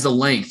 has the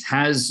length,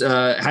 has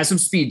some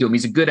speed to him,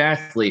 he's a good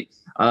athlete.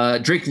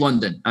 Drake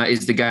London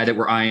is the guy that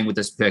we're eyeing with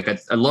this pick. I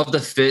love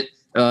the fit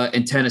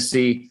in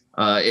Tennessee.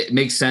 It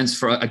makes sense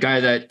for a guy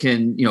that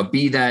can,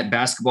 be that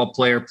basketball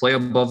player, play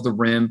above the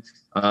rim.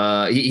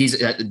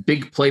 He's a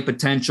big play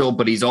potential,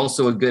 but he's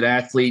also a good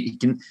athlete. He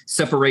can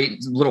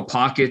separate little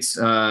pockets.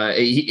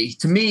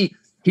 To me,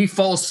 he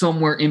falls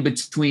somewhere in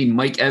between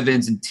Mike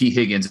Evans and T.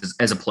 Higgins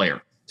as a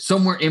player.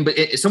 Somewhere in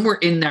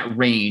that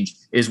range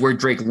is where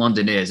Drake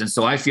London is. And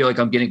so I feel like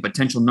I'm getting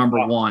potential number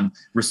one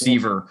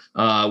receiver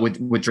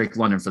with Drake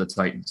London for the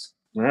Titans.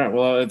 All right.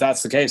 Well, if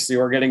that's the case, you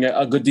are getting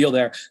a good deal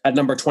there at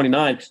number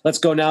 29. Let's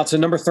go now to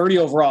number 30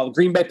 overall. The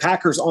Green Bay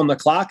Packers on the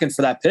clock. And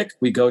for that pick,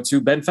 we go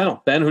to Ben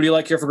Fennell. Ben, who do you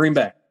like here for Green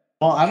Bay?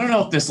 Well, I don't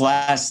know if this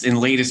last and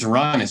latest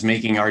run is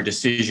making our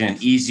decision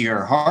easier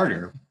or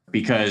harder,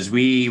 because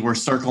we were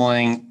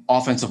circling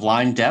offensive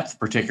line depth,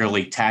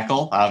 particularly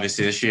tackle.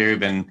 Obviously, this year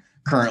we've been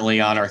currently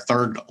on our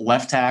third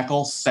left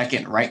tackle,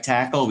 second right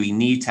tackle. We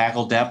need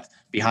tackle depth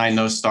behind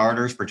those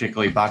starters,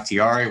 particularly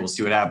Bakhtiari. We'll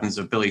see what happens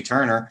with Billy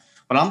Turner.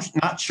 But I'm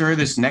not sure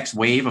this next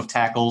wave of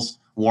tackles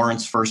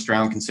warrants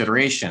first-round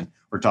consideration.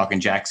 We're talking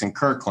Jackson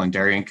Kirkland,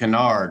 Darian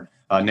Kennard,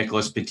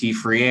 Nicholas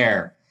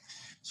Petit-Frere.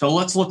 So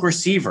let's look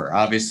receiver.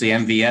 Obviously,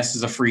 MVS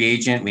is a free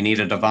agent. We need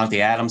a Devontae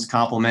Adams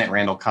complement.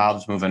 Randall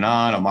Cobb's moving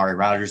on. Amari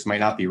Rodgers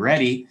might not be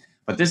ready.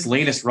 But this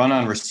latest run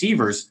on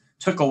receivers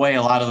took away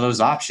a lot of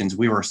those options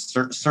we were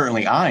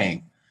certainly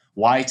eyeing.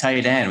 Why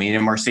tight end? We need a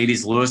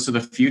Mercedes Lewis of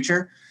the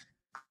future.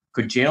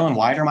 Could Jalen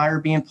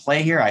Weidermeyer be in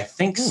play here? I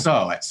think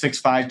so at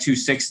 6'5",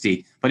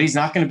 260, but he's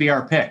not going to be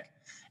our pick.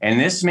 And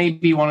this may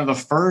be one of the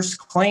first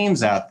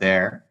claims out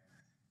there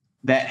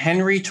that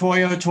Henry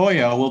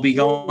To'oTo'o will be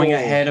going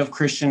ahead of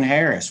Christian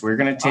Harris. We're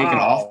going to take an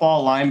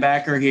off-ball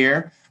linebacker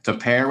here to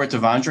pair with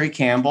Devondre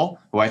Campbell,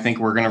 who I think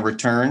we're going to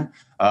return.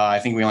 I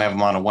think we only have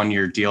him on a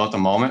one-year deal at the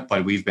moment,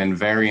 but we've been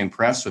very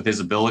impressed with his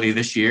ability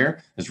this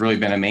year. It's really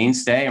been a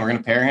mainstay, and we're going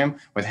to pair him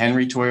with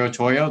Henry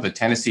To'oTo'o, the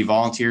Tennessee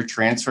Volunteer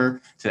transfer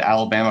to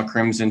Alabama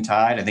Crimson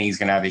Tide. I think he's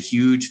going to have a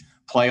huge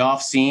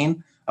playoff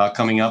scene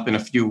coming up in a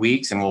few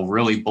weeks, and will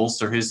really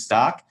bolster his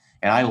stock.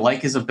 And I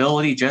like his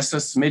ability just a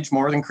smidge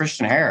more than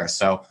Christian Harris.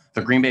 So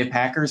the Green Bay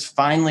Packers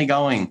finally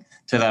going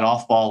to that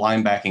off-ball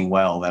linebacking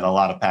well that a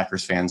lot of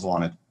Packers fans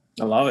wanted.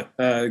 I love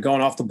it.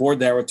 Going off the board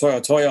there with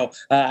To'oTo'o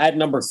at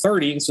number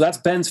 30. So that's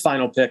Ben's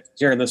final pick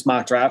here in this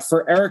mock draft.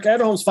 For Eric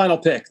Edholm's final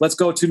pick, let's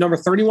go to number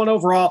 31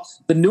 overall,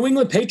 the New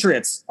England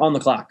Patriots on the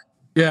clock.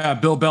 Yeah,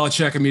 Bill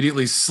Belichick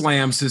immediately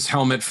slams his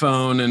helmet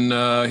phone and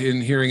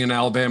in hearing an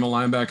Alabama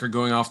linebacker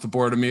going off the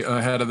board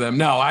ahead of them.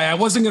 No, I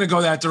wasn't going to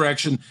go that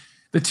direction.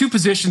 The two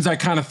positions I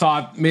kind of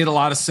thought made a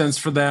lot of sense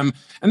for them,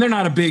 and they're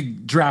not a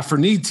big draft for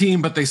need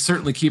team, but they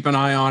certainly keep an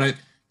eye on it.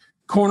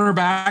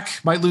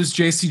 Cornerback, might lose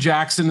J.C.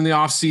 Jackson in the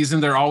offseason.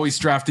 They're always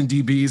drafting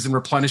DBs and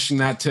replenishing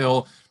that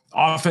till.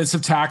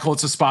 Offensive tackle,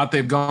 it's a spot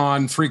they've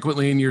gone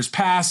frequently in years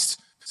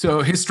past.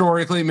 So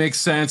historically, it makes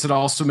sense. It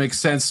also makes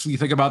sense when you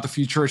think about the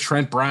future of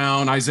Trent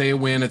Brown, Isaiah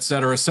Wynn, et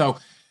cetera. So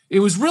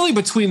it was really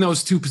between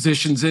those two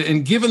positions.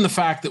 And given the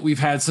fact that we've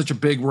had such a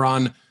big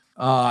run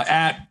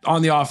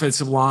on the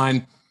offensive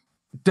line,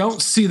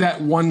 don't see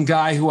that one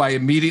guy who I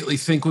immediately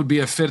think would be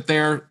a fit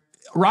there.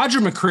 Roger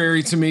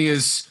McCreary, to me,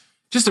 is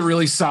just a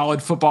really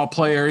solid football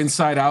player,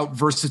 inside out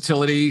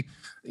versatility,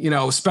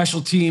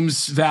 special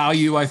teams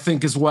value, I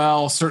think, as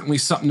well. Certainly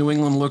something New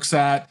England looks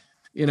at.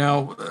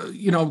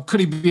 Could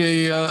he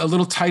be a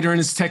little tighter in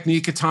his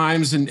technique at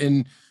times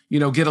and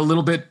get a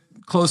little bit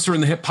closer in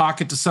the hip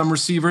pocket to some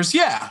receivers?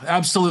 Yeah,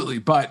 absolutely.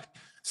 But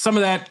some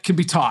of that can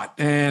be taught.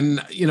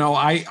 And,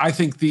 I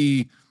think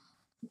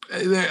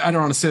I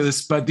don't want to say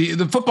this, but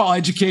the football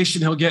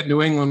education he'll get in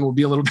New England will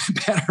be a little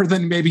bit better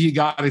than maybe he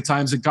got at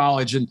times in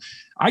college. And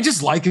I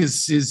just like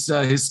his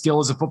skill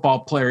as a football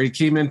player. He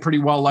came in pretty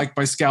well liked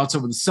by scouts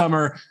over the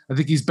summer. I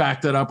think he's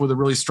backed that up with a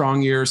really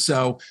strong year.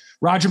 So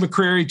Roger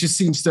McCreary just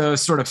seems to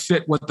sort of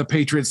fit what the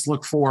Patriots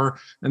look for.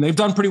 And they've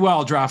done pretty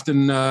well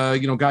drafting,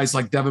 guys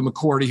like Devin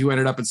McCourty, who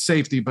ended up at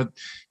safety, but,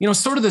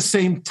 sort of the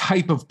same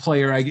type of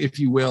player, if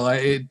you will.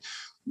 It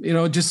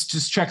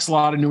just checks a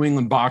lot of New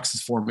England boxes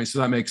for me. So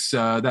that makes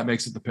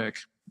it the pick.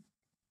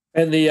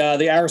 And the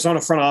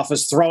Arizona front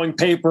office throwing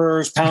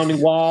papers,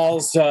 pounding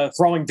walls,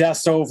 throwing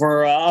desks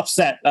over,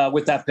 upset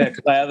with that pick.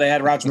 They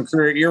had Roger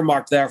McCreary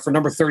earmarked there for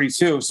number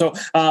 32. So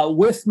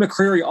with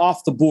McCreary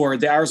off the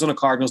board, the Arizona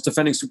Cardinals,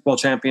 defending Super Bowl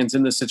champions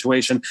in this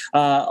situation,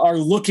 are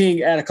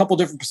looking at a couple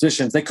different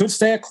positions. They could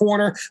stay at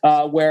corner,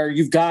 where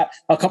you've got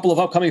a couple of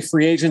upcoming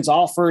free agents.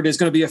 Alford is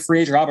going to be a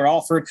free agent. Albert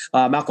Alford,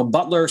 Malcolm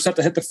Butler set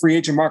to hit the free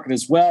agent market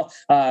as well.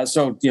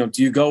 So do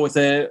you go with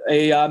a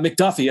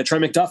McDuffie, a Trey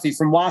McDuffie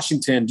from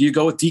Washington? Do you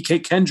go with DK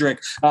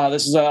Kendrick?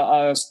 This is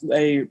a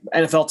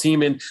NFL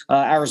team in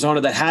Arizona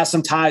that has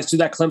some ties to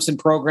that Clemson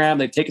program.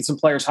 They've taken some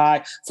players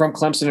high from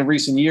Clemson in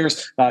recent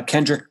years.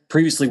 Kendrick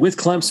previously with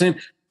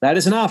Clemson. That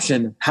is an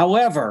option.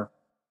 However,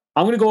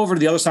 I'm going to go over to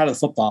the other side of the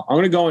football. I'm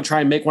going to go and try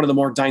and make one of the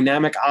more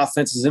dynamic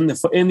offenses in the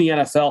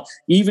NFL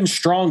even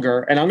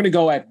stronger. And I'm going to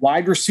go at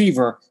wide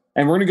receiver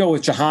And we're going to go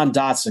with Jahan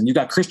Dotson. You've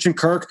got Christian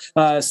Kirk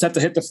set to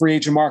hit the free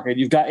agent market.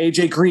 You've got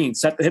AJ Green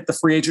set to hit the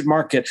free agent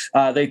market.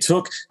 They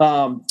took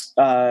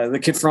the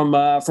kid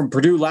from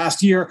Purdue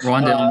last year,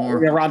 Rondale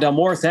Moore. Rondale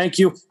Moore. Thank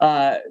you.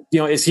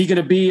 Is he going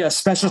to be a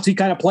specialty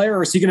kind of player,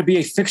 or is he going to be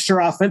a fixture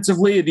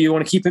offensively? Do you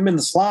want to keep him in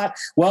the slot?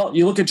 Well,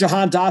 you look at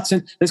Jahan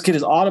Dotson. This kid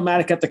is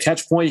automatic at the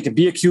catch point. He can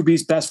be a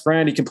QB's best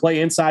friend. He can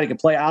play inside. He can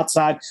play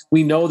outside.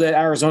 We know that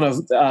Arizona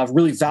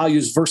really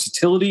values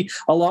versatility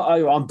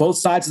on both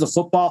sides of the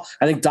football.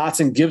 I think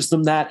Dotson gives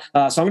them that.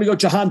 So I'm going to go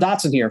Jahan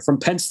Dotson here from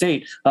Penn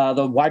State,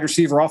 the wide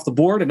receiver off the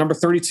board at number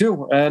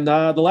 32. And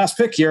the last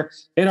pick here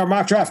in our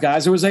mock draft,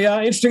 guys. It was a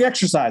interesting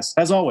exercise,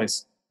 as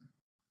always.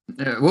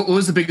 What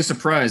was the biggest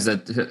surprise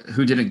that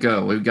who didn't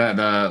go? We've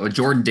got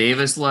Jordan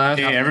Davis left.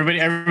 Yeah,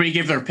 everybody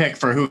gave their pick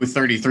for who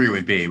 33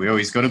 would be. We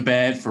always go to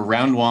bed for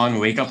round one,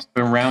 wake up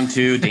in round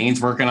two. Dane's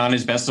working on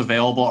his best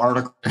available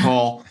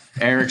article.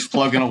 Eric's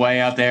plugging away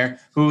out there.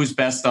 Who's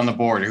best on the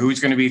board? Who's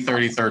going to be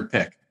 33rd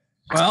pick?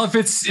 Well, if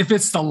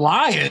it's the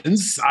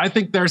Lions, I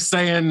think they're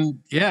saying,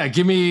 yeah,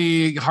 give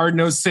me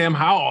hard-nosed Sam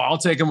Howell. I'll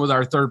take him with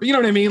our third. You know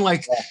what I mean?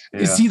 Like,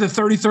 Is he the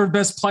 33rd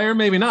best player?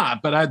 Maybe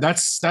not. But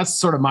that's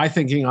sort of my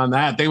thinking on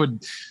that. They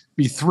would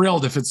be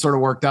thrilled if it sort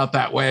of worked out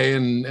that way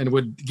and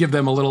would give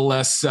them a little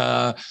less,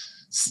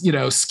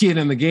 skin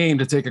in the game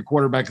to take a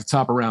quarterback at the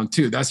top of round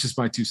 2. That's just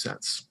my 2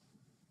 cents.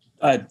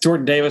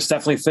 Jordan Davis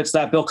definitely fits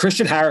that bill.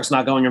 Christian Harris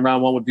not going in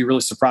round 1 would be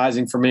really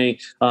surprising for me.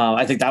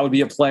 I think that would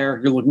be a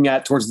player you're looking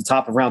at towards the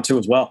top of round 2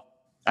 as well.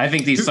 I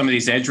think some of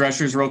these edge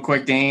rushers, real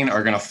quick, Dane,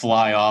 are going to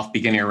fly off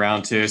beginning of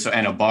round 2. So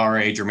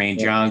Enobare, Jermaine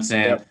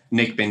Johnson,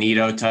 Nick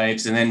Benito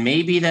types, and then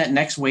maybe that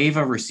next wave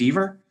of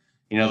receiver.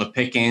 The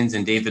Pickens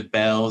and David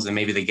Bells, and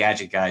maybe the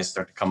gadget guys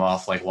start to come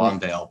off like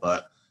Wandale.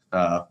 But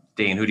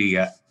Dane, who do you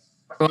got?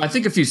 Well, I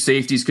think a few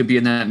safeties could be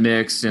in that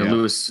mix.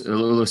 Lewis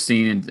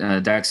Dean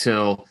and Dax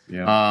Hill.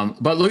 Yeah.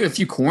 But look at a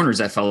few corners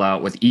that fell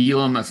out with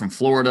Elam from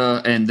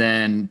Florida, and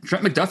then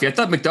Trent McDuffie. I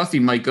thought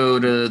McDuffie might go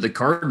to the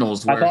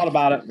Cardinals. I thought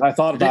about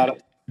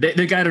it.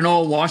 They got an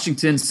all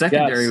Washington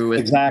secondary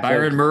with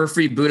Byron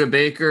Murphy, Budda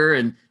Baker,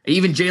 and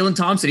even Jalen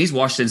Thompson. He's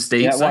Washington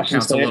State. Yeah, so that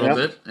counts a little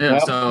bit. Yeah.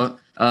 Yep.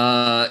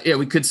 So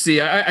we could see.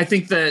 I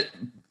think that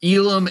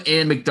Elam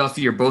and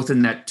McDuffie are both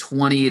in that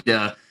 20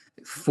 to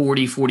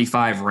 40,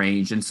 45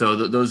 range. And so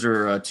those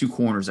are 2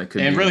 corners that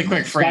could. And really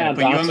quick, Fran,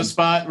 put you on the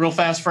spot real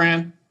fast,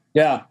 Fran.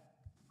 Yeah.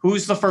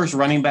 Who's the first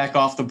running back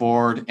off the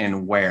board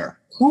and where?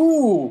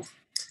 Ooh.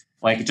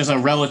 Like just a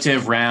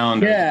relative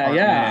round.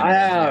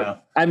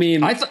 I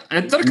mean, I thought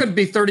it could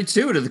be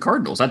 32 to the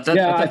Cardinals. I thought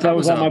that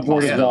was on my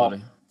board as well.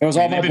 It was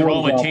all they've been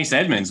rolling with Chase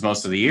Edmonds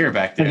most of the year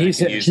back there. And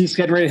he's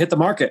getting ready to hit the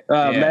market.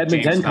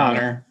 Edmonds and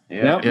Connor.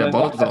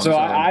 Both of them. So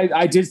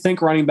I did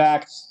think running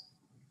back.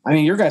 I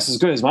mean, your guess is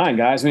as good as mine,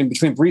 guys. I mean,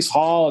 between Breece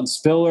Hall and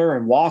Spiller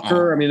and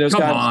Walker, those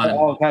guys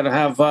all kind of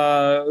have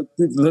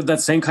that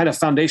same kind of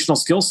foundational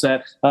skill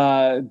set.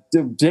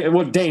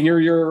 Dane,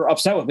 you're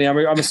upset with me.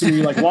 I'm assuming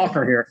you like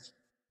Walker here.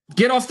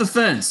 Get off the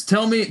fence.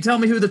 Tell me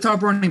who the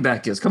top running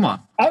back is. Come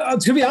on.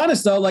 To be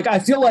honest, though, I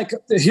feel like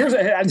here's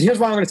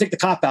why I'm going to take the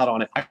cop out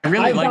on it. I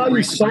really like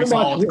Breece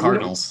Hall with the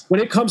Cardinals.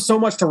 When it comes so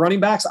much to running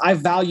backs, I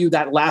value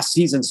that last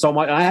season so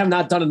much. I have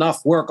not done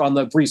enough work on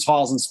the Breece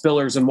Halls and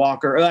Spillers and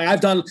Walker. I've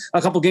done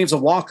a couple games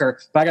of Walker,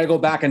 but I got to go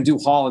back and do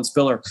Hall and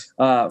Spiller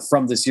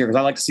from this year because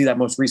I like to see that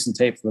most recent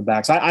tape from the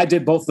backs. I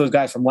did both of those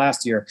guys from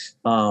last year.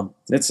 How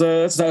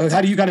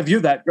do you kind of view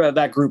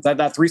that group,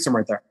 that threesome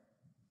right there?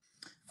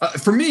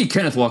 For me,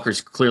 Kenneth Walker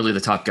is clearly the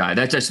top guy.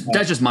 That's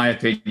just my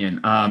opinion.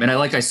 And I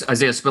like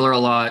Isaiah Spiller a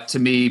lot. To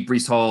me,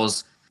 Breece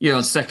Hall's,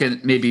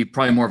 second, maybe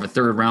probably more of a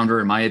third rounder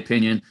in my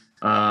opinion.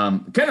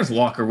 Kenneth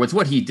Walker, with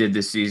what he did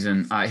this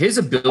season, his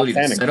ability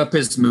to set up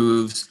his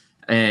moves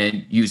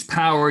and use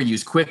power,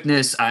 use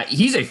quickness.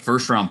 He's a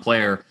first round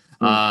player,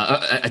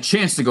 a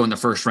chance to go in the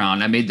first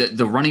round. I made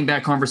the running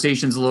back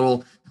conversation's a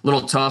little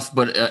tough,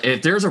 but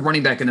if there's a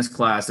running back in this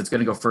class that's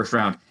going to go first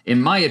round,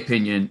 in my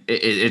opinion,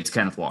 it's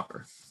Kenneth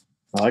Walker.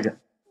 I like it.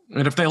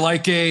 And if they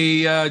like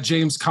a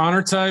James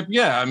Conner type,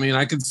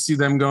 I could see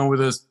them going with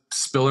a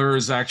Spiller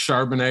or Zach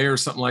Charbonnet or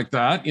something like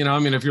that.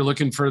 If you're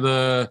looking for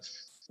the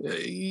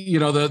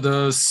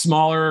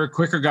smaller,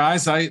 quicker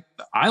guys, I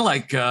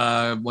like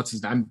what's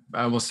his name?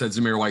 I almost said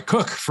Zamir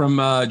White-Cook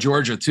from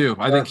Georgia too.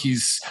 I think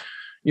he's,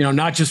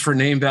 not just for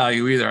name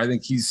value either. I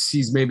think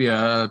he's maybe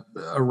a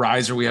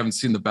riser we haven't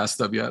seen the best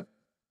of yet.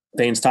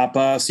 Dane's top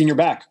senior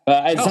back.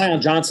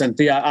 Zion Johnson,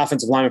 the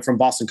offensive lineman from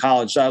Boston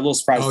College. A little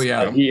surprised.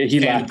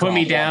 He put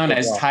me down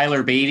as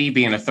Tyler Beatty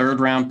being a 3rd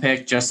round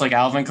pick, just like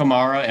Alvin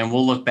Kamara, and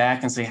we'll look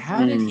back and say,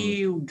 how did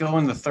he go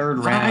in the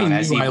 3rd round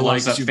as he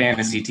blows up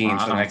fantasy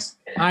teams for the next?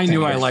 I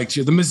knew I liked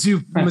you. The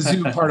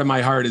Mizzou part of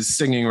my heart is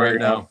singing right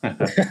now.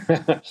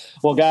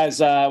 Well, guys,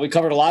 we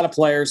covered a lot of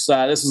players.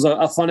 This is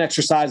a fun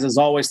exercise as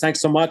always. Thanks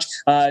so much,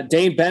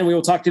 Dane, Ben. We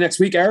will talk to you next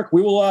week. Eric,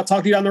 we will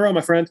talk to you down the road,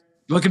 my friend.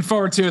 Looking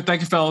forward to it.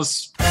 Thank you,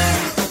 fellas.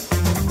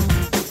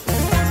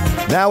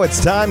 Now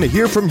it's time to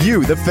hear from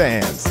you, the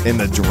fans, in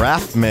the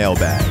Draft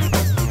Mailbag.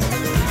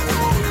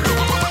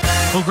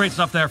 Well, great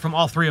stuff there from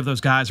all three of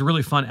those guys. A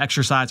really fun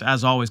exercise,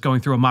 as always, going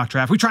through a mock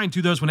draft. We try and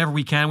do those whenever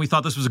we can. We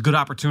thought this was a good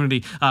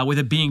opportunity with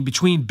it being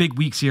between big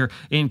weeks here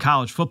in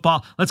college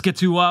football. Let's get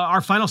to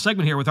our final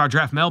segment here with our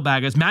draft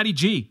mailbag as Matty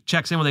G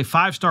checks in with a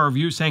 5-star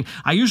review saying,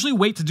 I usually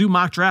wait to do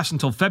mock drafts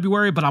until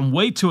February, but I'm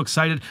way too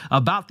excited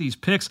about these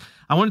picks.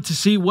 I wanted to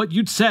see what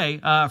you'd say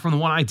from the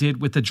one I did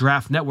with the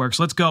Draft Network.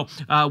 So let's go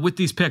with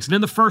these picks. And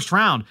in the first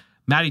round,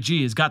 Matty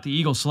G has got the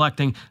Eagles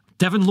selecting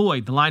Devin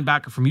Lloyd, the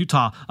linebacker from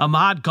Utah,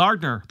 Ahmad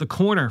Gardner, the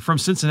corner from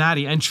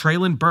Cincinnati, and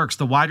Treylon Burks,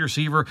 the wide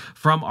receiver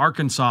from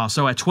Arkansas.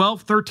 So at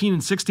 12, 13,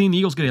 and 16, the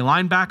Eagles get a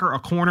linebacker, a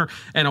corner,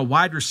 and a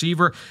wide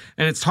receiver.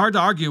 And it's hard to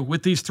argue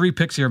with these three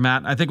picks here,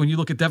 Matt. I think when you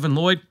look at Devin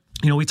Lloyd,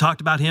 we talked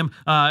about him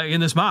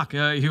in this mock,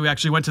 who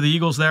actually went to the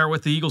Eagles there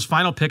with the Eagles'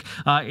 final pick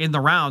in the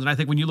round. And I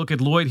think when you look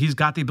at Lloyd, he's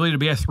got the ability to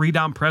be a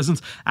 3-down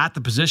presence at the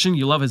position.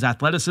 You love his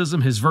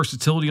athleticism, his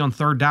versatility on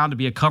third down to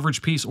be a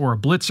coverage piece or a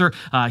blitzer.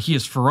 He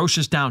is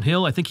ferocious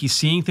downhill. I think he's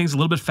seeing things a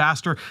little bit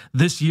faster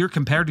this year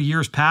compared to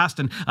years past.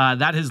 And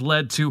that has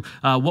led to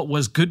what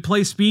was good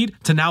play speed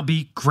to now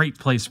be great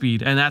play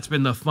speed. And that's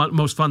been the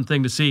most fun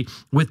thing to see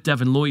with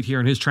Devin Lloyd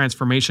here in his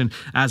transformation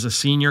as a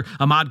senior.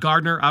 Ahmad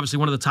Gardner, obviously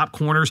one of the top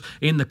corners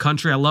in the country.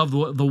 I love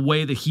the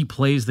way that he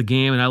plays the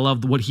game, and I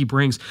love what he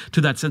brings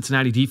to that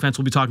Cincinnati defense.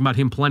 We'll be talking about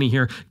him plenty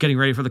here, getting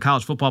ready for the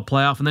college football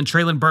playoff. And then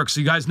Treylon Burks. So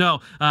you guys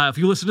know, if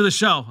you listen to the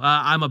show,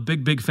 I'm a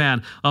big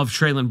fan of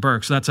Treylon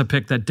Burks. So that's a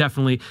pick that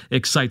definitely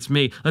excites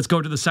me. Let's go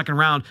to the second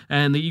round,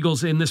 and the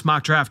Eagles in this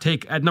mock draft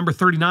take at number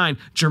 39,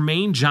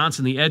 Jermaine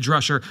Johnson, the edge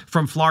rusher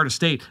from Florida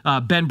State.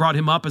 Ben brought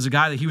him up as a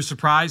guy that he was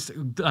surprised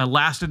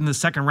lasted in the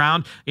second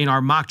round in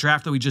our mock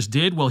draft that we just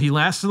did. Well, he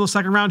lasted in the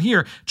second round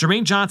here.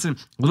 Jermaine Johnson,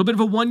 a little bit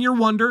of a one-year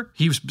wonder.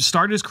 He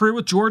started his career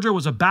with Georgia,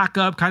 was a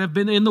backup, kind of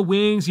been in the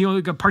wings,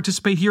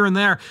 participate here and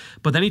there.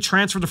 But then he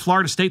transferred to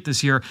Florida State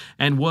this year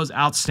and was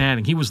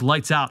outstanding. He was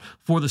lights out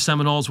for the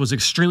Seminoles, was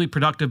extremely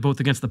productive both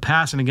against the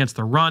pass and against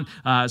the run.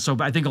 So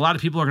I think a lot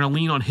of people are going to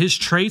lean on his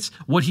traits,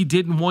 what he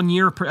did in 1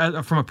 year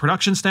from a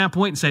production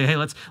standpoint, and say, hey,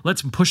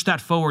 let's push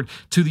that forward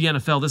to the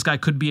NFL. This guy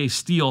could be a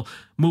steal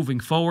moving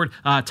forward.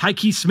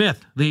 Tyke Smith,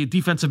 the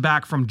defensive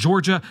back from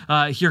Georgia,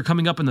 here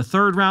coming up in the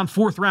third round.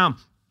 Fourth round,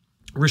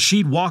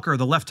 Rasheed Walker,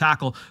 the left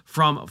tackle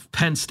from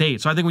Penn State.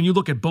 So I think when you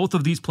look at both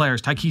of these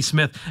players, Tyke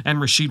Smith and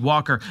Rasheed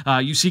Walker,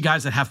 you see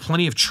guys that have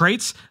plenty of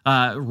traits.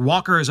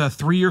 Walker is a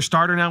 3-year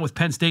starter now with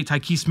Penn State.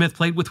 Tyke Smith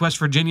played with West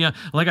Virginia.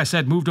 Like I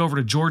said, moved over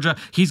to Georgia.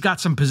 He's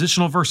got some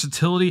positional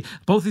versatility.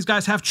 Both these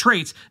guys have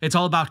traits. It's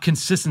all about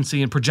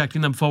consistency and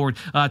projecting them forward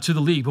to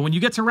the league. But when you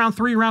get to round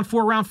 3, round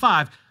 4, round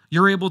 5,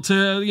 you're able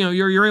to,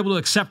 you're able to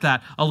accept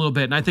that a little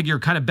bit. And I think you're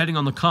kind of betting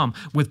on the come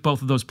with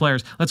both of those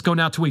players. Let's go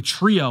now to a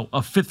trio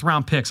of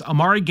 5th-round picks.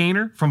 Amari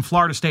Gaynor from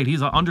Florida State.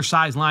 He's an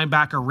undersized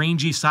linebacker,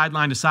 rangy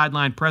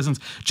sideline-to-sideline presence.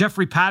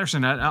 Jeffrey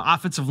Patterson, an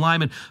offensive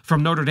lineman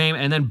from Notre Dame,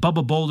 and then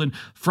Bubba Bolden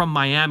from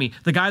Miami.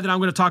 The guy that I'm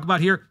going to talk about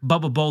here,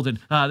 Bubba Bolden.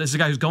 This is a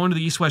guy who's going to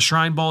the East-West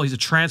Shrine Bowl. He's a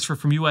transfer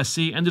from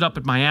USC, ended up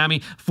at Miami,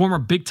 former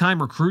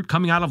big-time recruit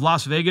coming out of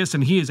Las Vegas,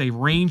 and he is a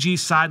rangy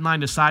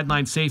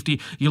sideline-to-sideline safety.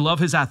 You love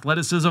his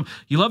athleticism.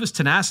 You love his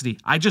tenacity.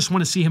 I just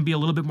want to see him be a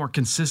little bit more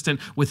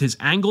consistent with his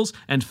angles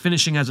and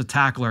finishing as a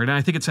tackler. And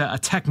I think it's a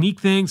technique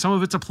thing. Some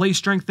of it's a play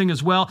strength thing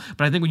as well.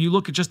 But I think when you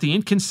look at just the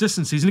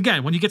inconsistencies, and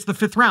again, when you get to the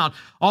 5th round,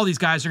 all these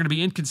guys are going to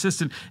be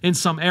inconsistent in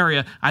some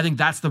area. I think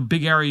that's the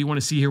big area you want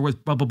to see here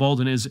with Bubba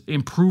Bolden is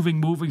improving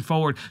moving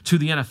forward to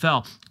the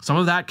NFL. Some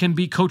of that can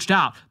be coached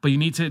out, but you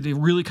need to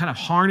really kind of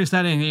harness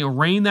that in,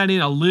 rein that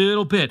in a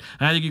little bit.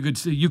 And I think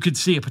you could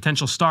see a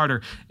potential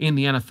starter in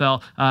the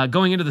NFL.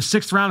 Going into the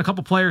 6th round, a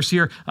couple players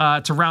here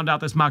to round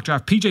out this mock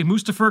draft. PJ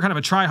Mustipher, kind of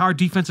a try-hard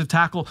defensive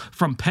tackle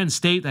from Penn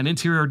State, that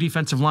interior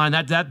defensive line.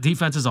 That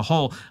defense as a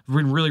whole,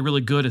 really, really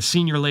good. A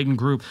senior-laden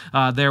group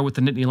there with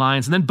the Nittany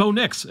Lions. And then Bo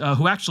Nix,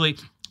 who actually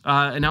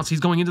announced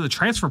he's going into the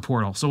transfer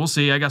portal. So we'll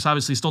see. I guess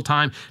obviously still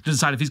time to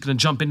decide if he's going to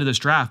jump into this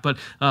draft. But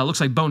looks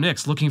like Bo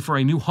Nix looking for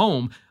a new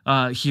home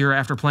here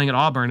after playing at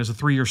Auburn as a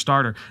 3-year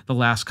starter the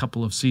last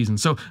couple of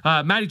seasons. So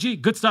Matty G,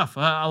 good stuff.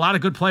 A lot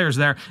of good players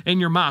there in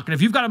your mock. And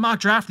if you've got a mock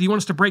draft that you want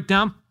us to break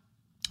down,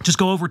 just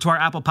go over to our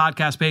Apple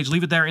Podcast page,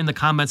 leave it there in the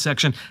comment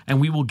section,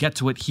 and we will get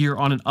to it here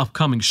on an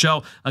upcoming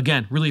show.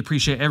 Again, really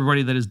appreciate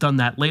everybody that has done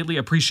that lately.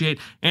 Appreciate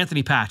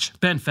Anthony Patch,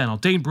 Ben Fennell,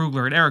 Dane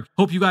Brugler, and Eric.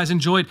 Hope you guys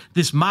enjoyed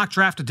this mock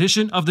draft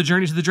edition of the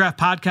Journey to the Draft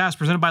podcast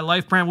presented by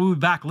Life Brand. We'll be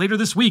back later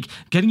this week,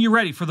 getting you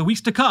ready for the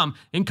weeks to come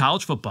in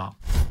college football.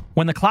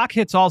 When the clock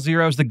hits all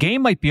zeros, the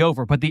game might be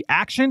over, but the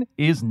action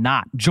is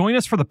not. Join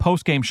us for the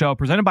post-game show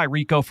presented by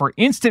Rico for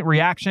instant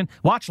reaction.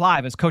 Watch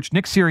live as Coach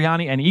Nick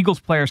Sirianni and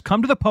Eagles players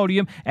come to the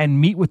podium and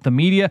meet with the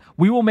media.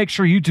 We will make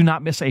sure you do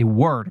not miss a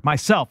word.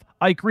 Myself,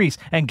 Ike Reese,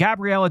 and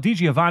Gabriella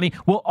DiGiovanni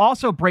will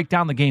also break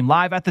down the game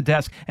live at the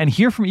desk and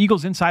hear from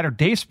Eagles insider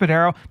Dave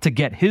Spadaro to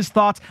get his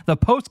thoughts. The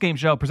post-game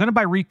show presented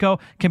by Rico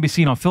can be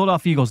seen on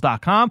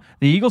PhiladelphiaEagles.com,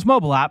 the Eagles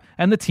mobile app,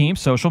 and the team's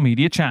social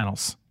media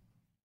channels.